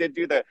Hurley did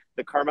do the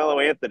Carmelo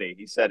Anthony.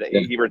 He said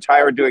he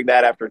retired doing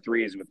that after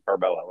threes with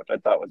Carmelo, which I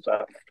thought was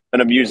an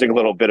amusing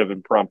little bit of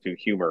impromptu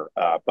humor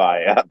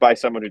by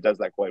someone who does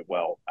that quite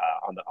well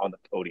on the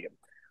podium.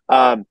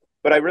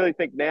 But I really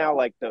think now,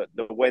 like the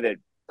way that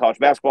college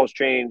basketball has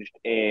changed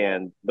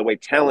and the way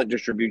talent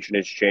distribution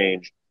has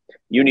changed,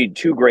 you need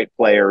 2 great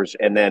players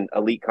and then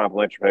elite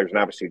complementary players, and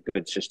obviously a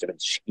good system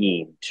and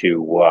scheme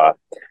to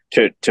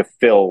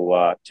fill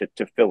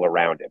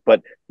around it.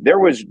 But there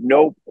was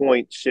no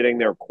point sitting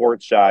there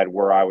courtside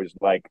where I was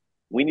like,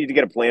 we need to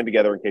get a plan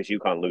together in case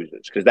UConn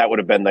loses, because that would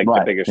have been like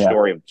the biggest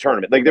story of the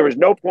tournament. Like there was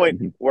no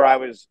point where I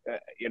was,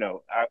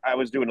 I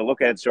was doing a look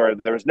ahead story.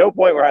 There was no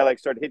point where I like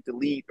started hit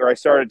delete, or I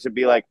started to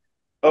be like,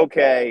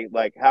 okay,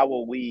 like how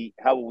will we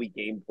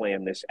game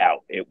plan this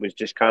out? It was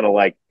just kind of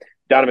like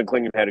Donovan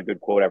Clingan had a good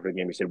quote after the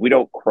game. He said, "We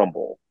don't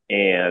crumble,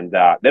 and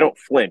they don't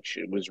flinch."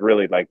 It was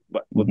really like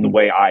the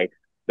way I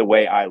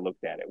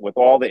looked at it, with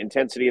all the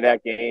intensity of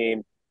that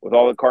game, with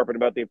all the carpet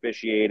about the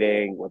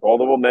officiating, with all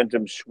the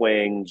momentum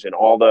swings, and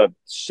all the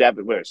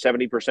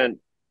 70%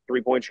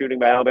 3-point shooting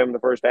by Alabama in the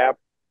first half.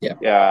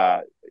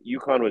 Yeah,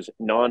 UConn was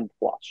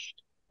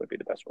nonplussed. Would be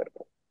the best way to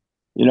put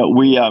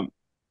it.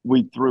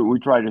 We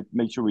tried to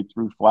make sure we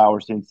threw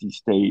flowers to NC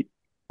State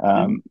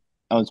on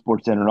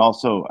Sports Center, and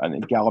also I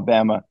think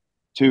Alabama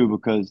too,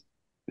 because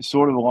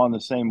sort of along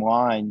the same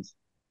lines.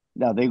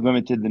 Now they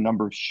limited the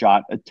number of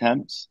shot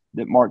attempts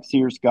that Mark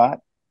Sears got,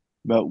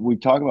 but we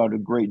talk about a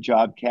great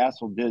job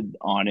Castle did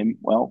on him.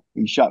 Well,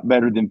 he shot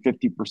better than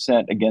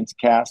 50% against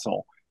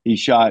Castle. He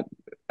shot,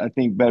 I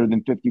think, better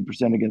than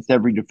 50% against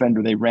every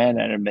defender they ran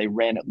at him. They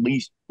ran at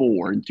least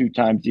 4, and 2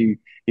 times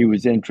he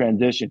was in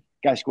transition.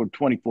 Guy scored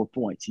 24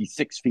 points. He's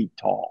 6 feet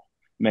tall,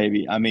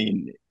 maybe. I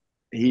mean,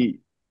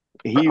 he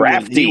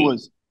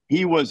was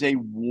a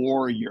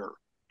warrior,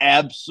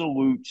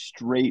 absolute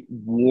straight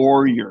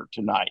warrior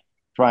tonight,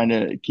 trying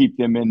to keep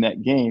them in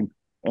that game.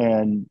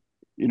 And,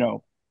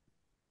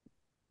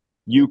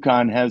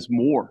 UConn has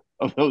more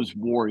of those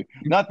warriors.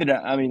 Not that,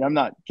 I'm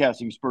not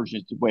casting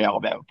aspersions to the way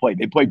Alabama played.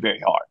 They played very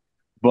hard.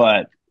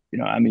 But,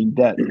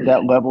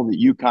 that level that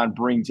UConn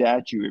brings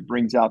at you, it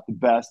brings out the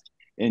best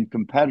in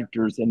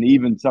competitors. And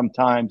even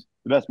sometimes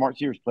the best. Mark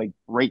Sears played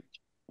great,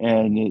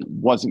 and it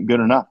wasn't good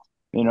enough.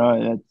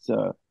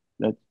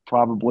 That's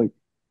probably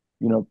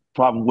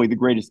the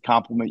greatest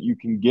compliment you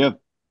can give,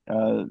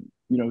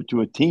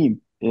 to a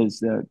team, is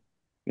that,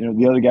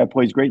 the other guy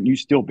plays great and you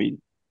still beat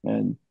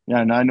him.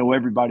 And I know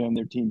everybody on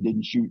their team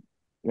didn't shoot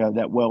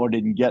that well, or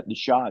didn't get the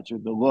shots or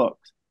the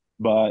looks,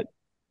 but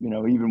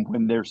even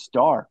when their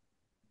star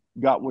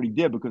got what he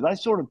did, because I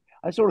sort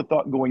of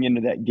thought going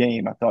into that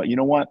game, I thought, you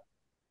know what,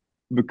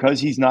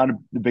 because he's not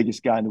the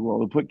biggest guy in the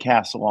world, they'll put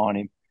Castle on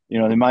him.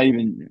 They might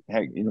even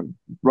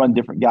run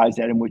different guys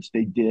at him, which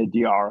they did,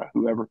 Diarra,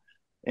 whoever.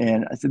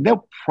 And I said,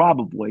 they'll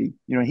probably,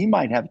 he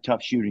might have a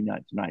tough shooting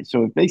night tonight.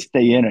 So if they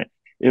stay in it,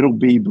 it'll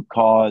be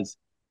because,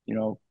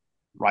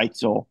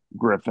 Reitzel,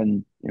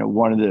 Griffin,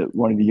 one of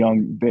the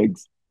young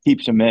bigs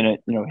keeps him in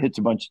it, hits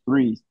a bunch of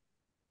threes.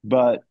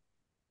 But,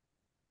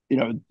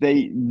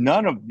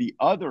 none of the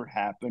other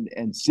happened.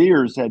 And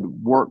Sears had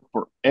worked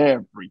for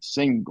every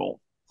single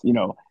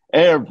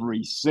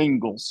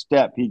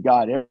step he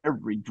got,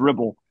 every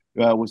dribble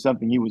was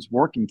something he was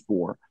working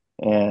for.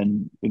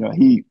 And,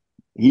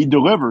 he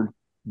delivered.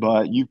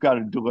 But you've got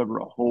to deliver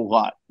a whole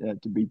lot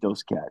to beat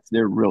those Cats.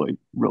 They're really,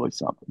 really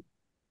something.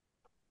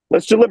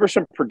 Let's deliver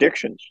some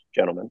predictions,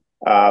 gentlemen.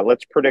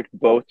 Let's predict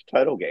both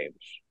title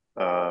games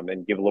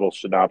and give a little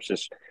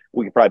synopsis.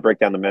 We could probably break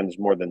down the men's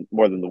more than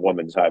the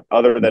women's.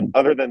 Other than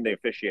the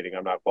officiating,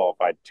 I'm not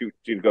qualified to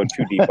go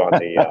too deep on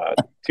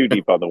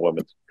the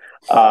women's.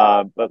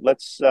 But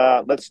let's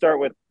start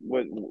with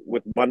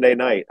Monday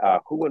night.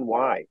 Who and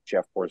why,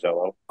 Jeff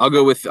Borzello? I'll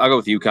go with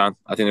UConn.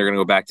 I think they're going to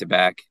go back to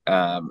back.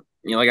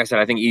 Like I said,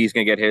 I think Edey's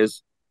going to get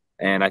his,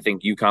 and I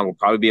think UConn will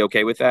probably be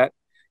okay with that.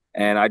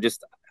 And I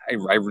just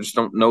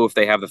don't know if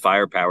they have the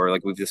firepower,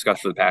 like we've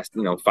discussed for the past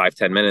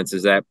 5-10 minutes.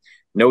 Is that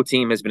no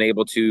team has been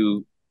able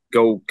to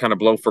go kind of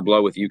blow for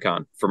blow with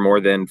UConn for more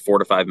than 4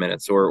 to 5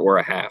 minutes or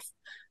a half.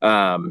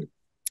 And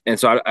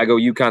so I go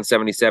UConn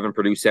 77,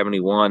 Purdue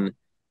 71,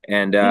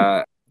 and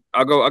I'll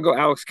go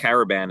Alex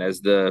Caravan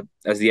as the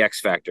X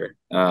factor.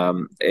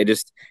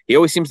 He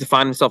always seems to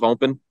find himself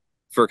open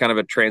for kind of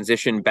a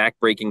transition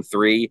back-breaking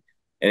three,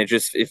 and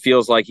it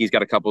feels like he's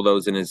got a couple of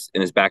those in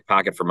his back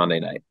pocket for Monday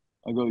night.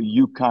 I'll go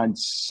UConn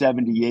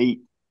 78,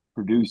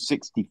 Purdue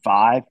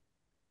 65.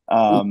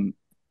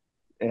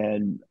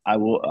 And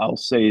I'll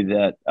say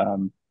that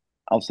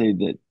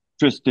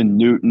Tristan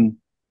Newton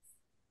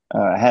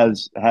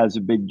has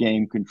a big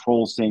game,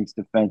 controls things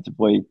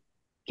defensively.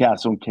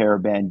 Castle and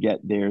Caravan get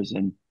theirs,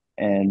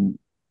 and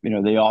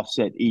they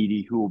offset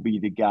Edey, who will be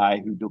the guy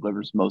who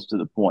delivers most of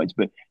the points.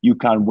 But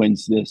UConn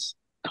wins this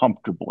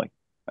comfortably,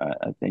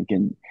 I think,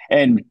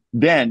 and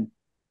then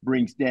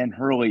brings Dan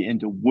Hurley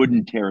into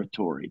Wooden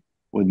territory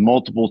with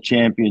multiple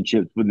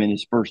championships within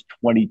his first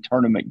 20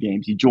 tournament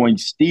games. He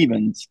joins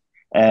Stevens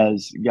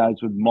as guys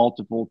with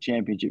multiple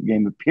championship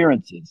game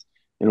appearances.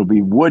 It'll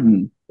be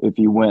Wooden if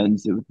he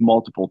wins with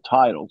multiple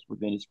titles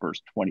within his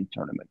first 20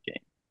 tournament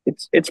games.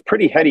 It's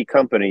pretty heady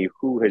company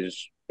who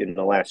has, in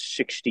the last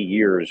 60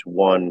 years,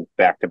 won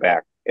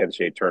back-to-back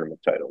NCAA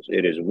tournament titles.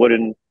 It is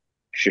Wooden,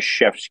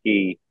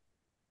 Krzyzewski,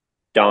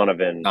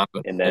 Donovan,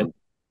 and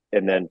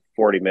then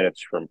 40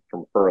 minutes from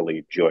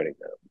Hurley joining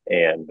them.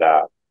 And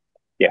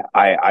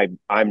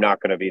I'm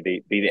not going to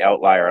be the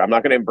outlier. I'm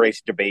not going to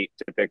embrace debate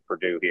to pick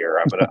Purdue here.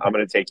 I'm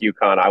going to take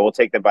UConn. I will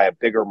take them by a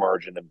bigger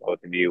margin than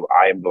both of you.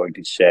 I am going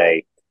to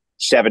say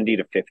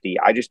 70-50.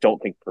 I just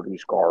don't think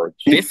Purdue's guards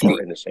 50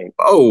 are in the same.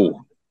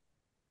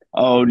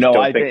 Oh no!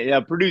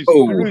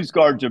 Purdue's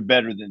guards are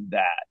better than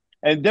that,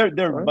 and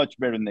they're much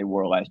better than they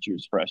were last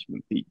year's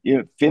freshmen.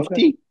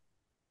 50.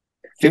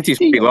 50 is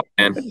pretty low,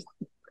 man.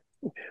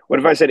 What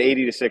if I said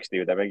 80-60?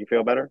 Would that make you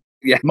feel better?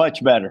 Yeah,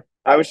 much better.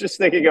 I was just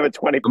thinking of a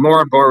 20. I'm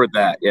more on board with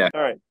that. Yeah.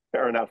 All right.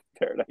 Fair enough.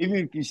 Even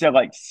if you said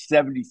like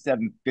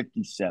 77-57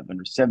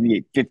 or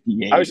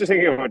 78-58. I was just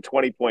thinking of a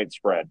 20-point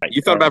spread.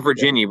 You thought about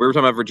Virginia. We were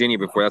talking about Virginia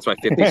before. That's why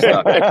 50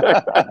 stuck.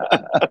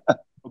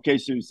 Okay,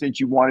 so since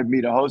you wanted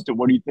me to host it,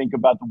 what do you think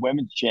about the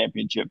women's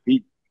championship,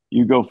 Pete?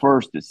 You go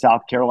first. Does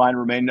South Carolina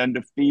remain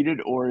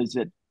undefeated, or is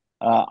it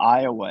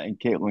Iowa and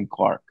Caitlin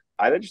Clark?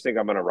 I just think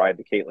I'm going to ride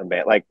the Caitlin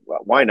band. Like,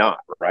 why not?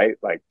 Right?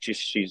 Like,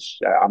 she's.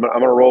 I'm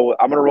going to roll.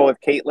 I'm going to roll with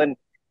Caitlin,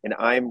 and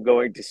I'm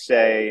going to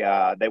say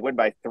they win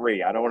by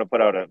 3. I don't want to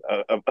put out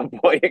a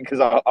point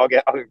because I'll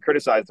get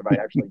criticized if I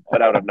actually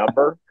put out a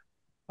number.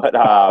 But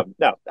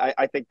no,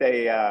 I think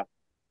I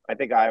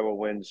think Iowa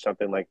wins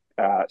something like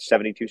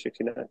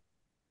 72-69.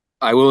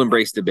 I will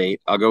embrace debate.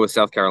 I'll go with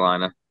South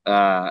Carolina.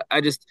 To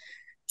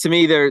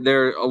me,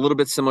 they're a little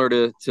bit similar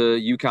to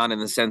UConn in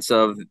the sense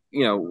of,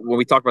 when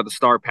we talk about the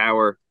star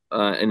power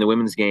in the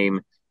women's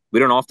game, we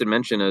don't often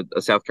mention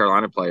a South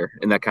Carolina player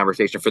in that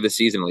conversation for this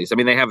season, at least. I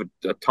mean, they have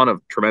a ton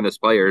of tremendous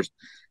players,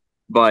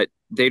 but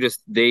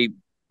they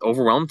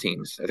overwhelm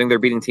teams. I think they're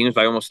beating teams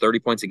by almost 30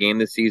 points a game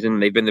this season.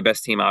 They've been the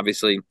best team,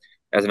 obviously,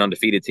 as an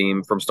undefeated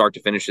team from start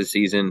to finish this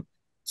season.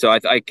 So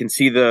I can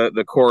see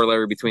the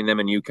corollary between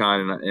them and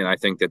UConn, and I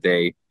think that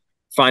they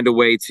find a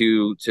way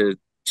to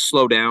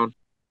slow down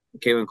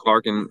Caitlin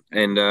Clark and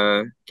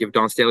give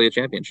Dawn Staley a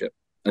championship.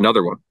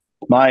 Another one.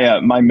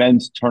 My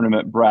men's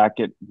tournament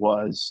bracket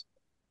was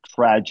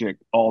tragic,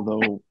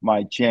 although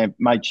my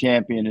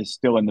champion is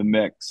still in the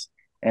mix.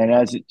 And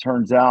as it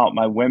turns out,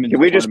 my women's.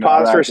 Can we just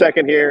pause for a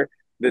second here?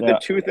 The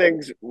two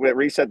things that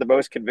Rece had the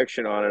most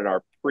conviction on in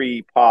our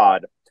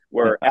pre-pod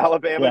were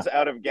Alabama's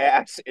out of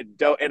gas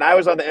and I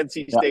was on the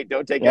NC State.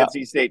 Don't take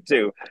NC State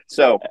too.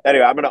 So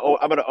anyway, I'm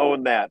gonna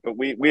own that, but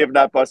we have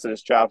not busted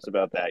his chops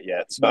about that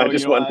yet. So I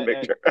just wanted to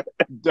make sure.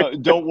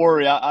 Don't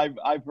worry,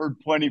 I've heard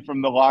plenty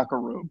from the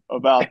locker room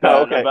about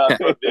that.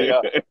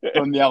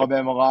 From the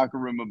Alabama locker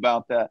room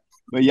about that.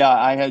 But yeah,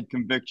 I had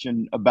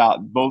conviction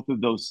about both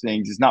of those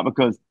things. It's not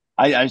because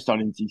I just thought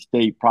NC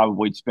State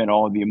probably spent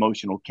all of the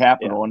emotional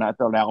capital, and I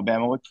thought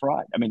Alabama would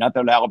try. I mean, I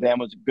thought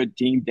Alabama was a good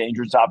team,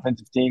 dangerous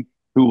offensive team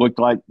who looked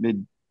like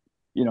they'd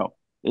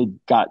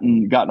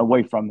gotten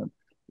away from them.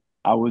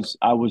 I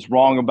was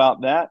wrong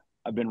about that.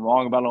 I've been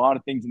wrong about a lot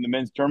of things in the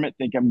men's tournament.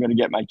 Think I'm going to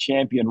get my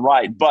champion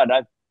right, but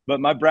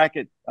my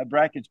bracket's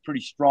pretty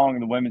strong on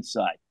the women's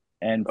side,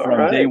 and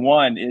from day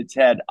one, it's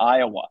had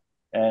Iowa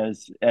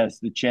as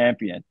the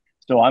champion.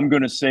 So I'm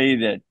going to say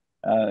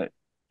that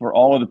for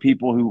all of the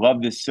people who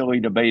love this silly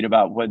debate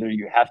about whether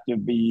you have to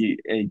be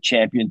a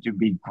champion to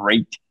be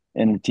great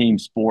in a team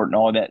sport and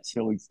all that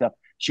silly stuff,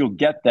 she'll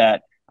get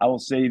that. I will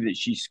say that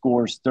she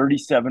scores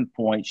 37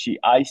 points. She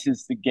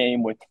ices the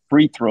game with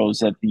free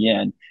throws at the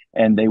end,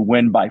 and they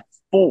win by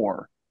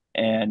 4.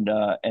 And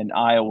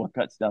Iowa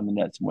cuts down the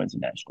nets and wins the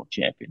national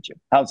championship.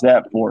 How's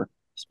that for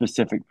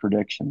specific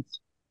predictions?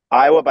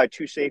 Iowa by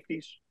 2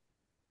 safeties.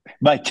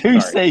 By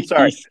 2 safeties.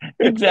 Sorry.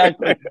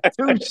 Exactly.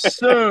 Too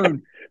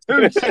soon.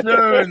 Too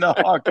soon, the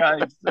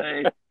Hawkeyes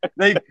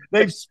say.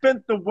 They've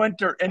spent the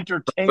winter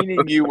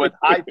entertaining you with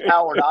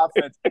high-powered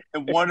offense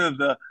and one of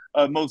the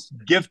most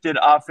gifted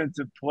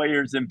offensive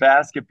players in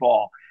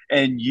basketball,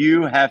 and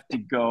you have to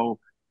go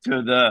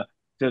to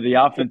the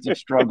offensive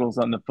struggles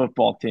on the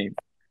football team.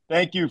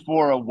 Thank you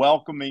for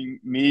welcoming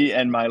me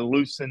and my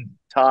loosened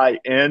tie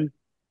in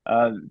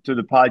to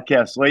the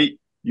podcast late.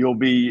 You'll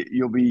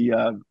be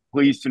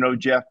pleased to know,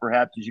 Jeff,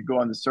 perhaps as you go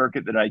on the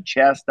circuit, that I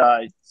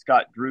chastised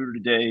Scott Drew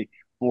today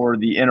for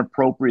the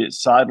inappropriate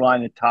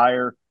sideline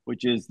attire,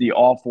 which is the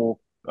awful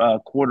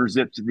quarter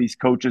zips that these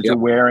coaches are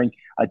wearing.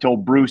 I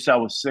told Bruce I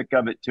was sick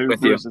of it too.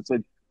 Bruce,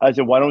 I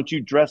said, why don't you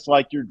dress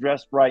like you're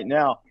dressed right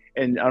now?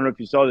 And I don't know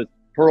if you saw this.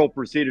 Pearl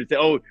proceeded to say,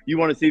 "Oh, you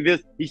want to see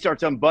this?" He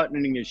starts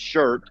unbuttoning his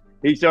shirt.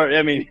 I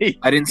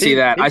didn't see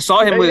that. I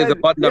saw him with a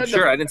button-up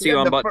shirt. I didn't see him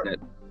unbutton it.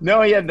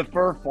 No, he had the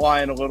fur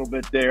flying a little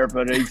bit there,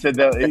 but he said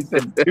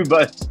 2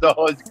 buttons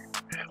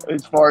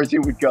as far as he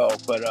would go.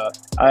 But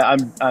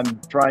I'm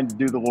trying to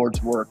do the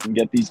Lord's work and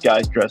get these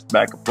guys dressed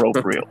back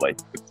appropriately.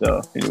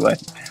 So anyway,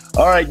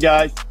 all right,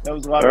 guys, that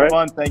was a lot of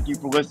fun. Thank you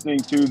for listening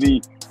to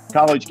the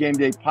College Game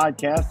Day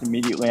podcast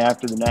immediately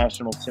after the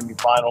national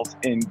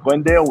semifinals in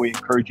Glendale. We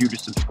encourage you to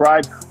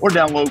subscribe or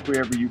download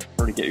wherever you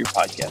prefer to get your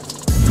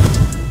podcast.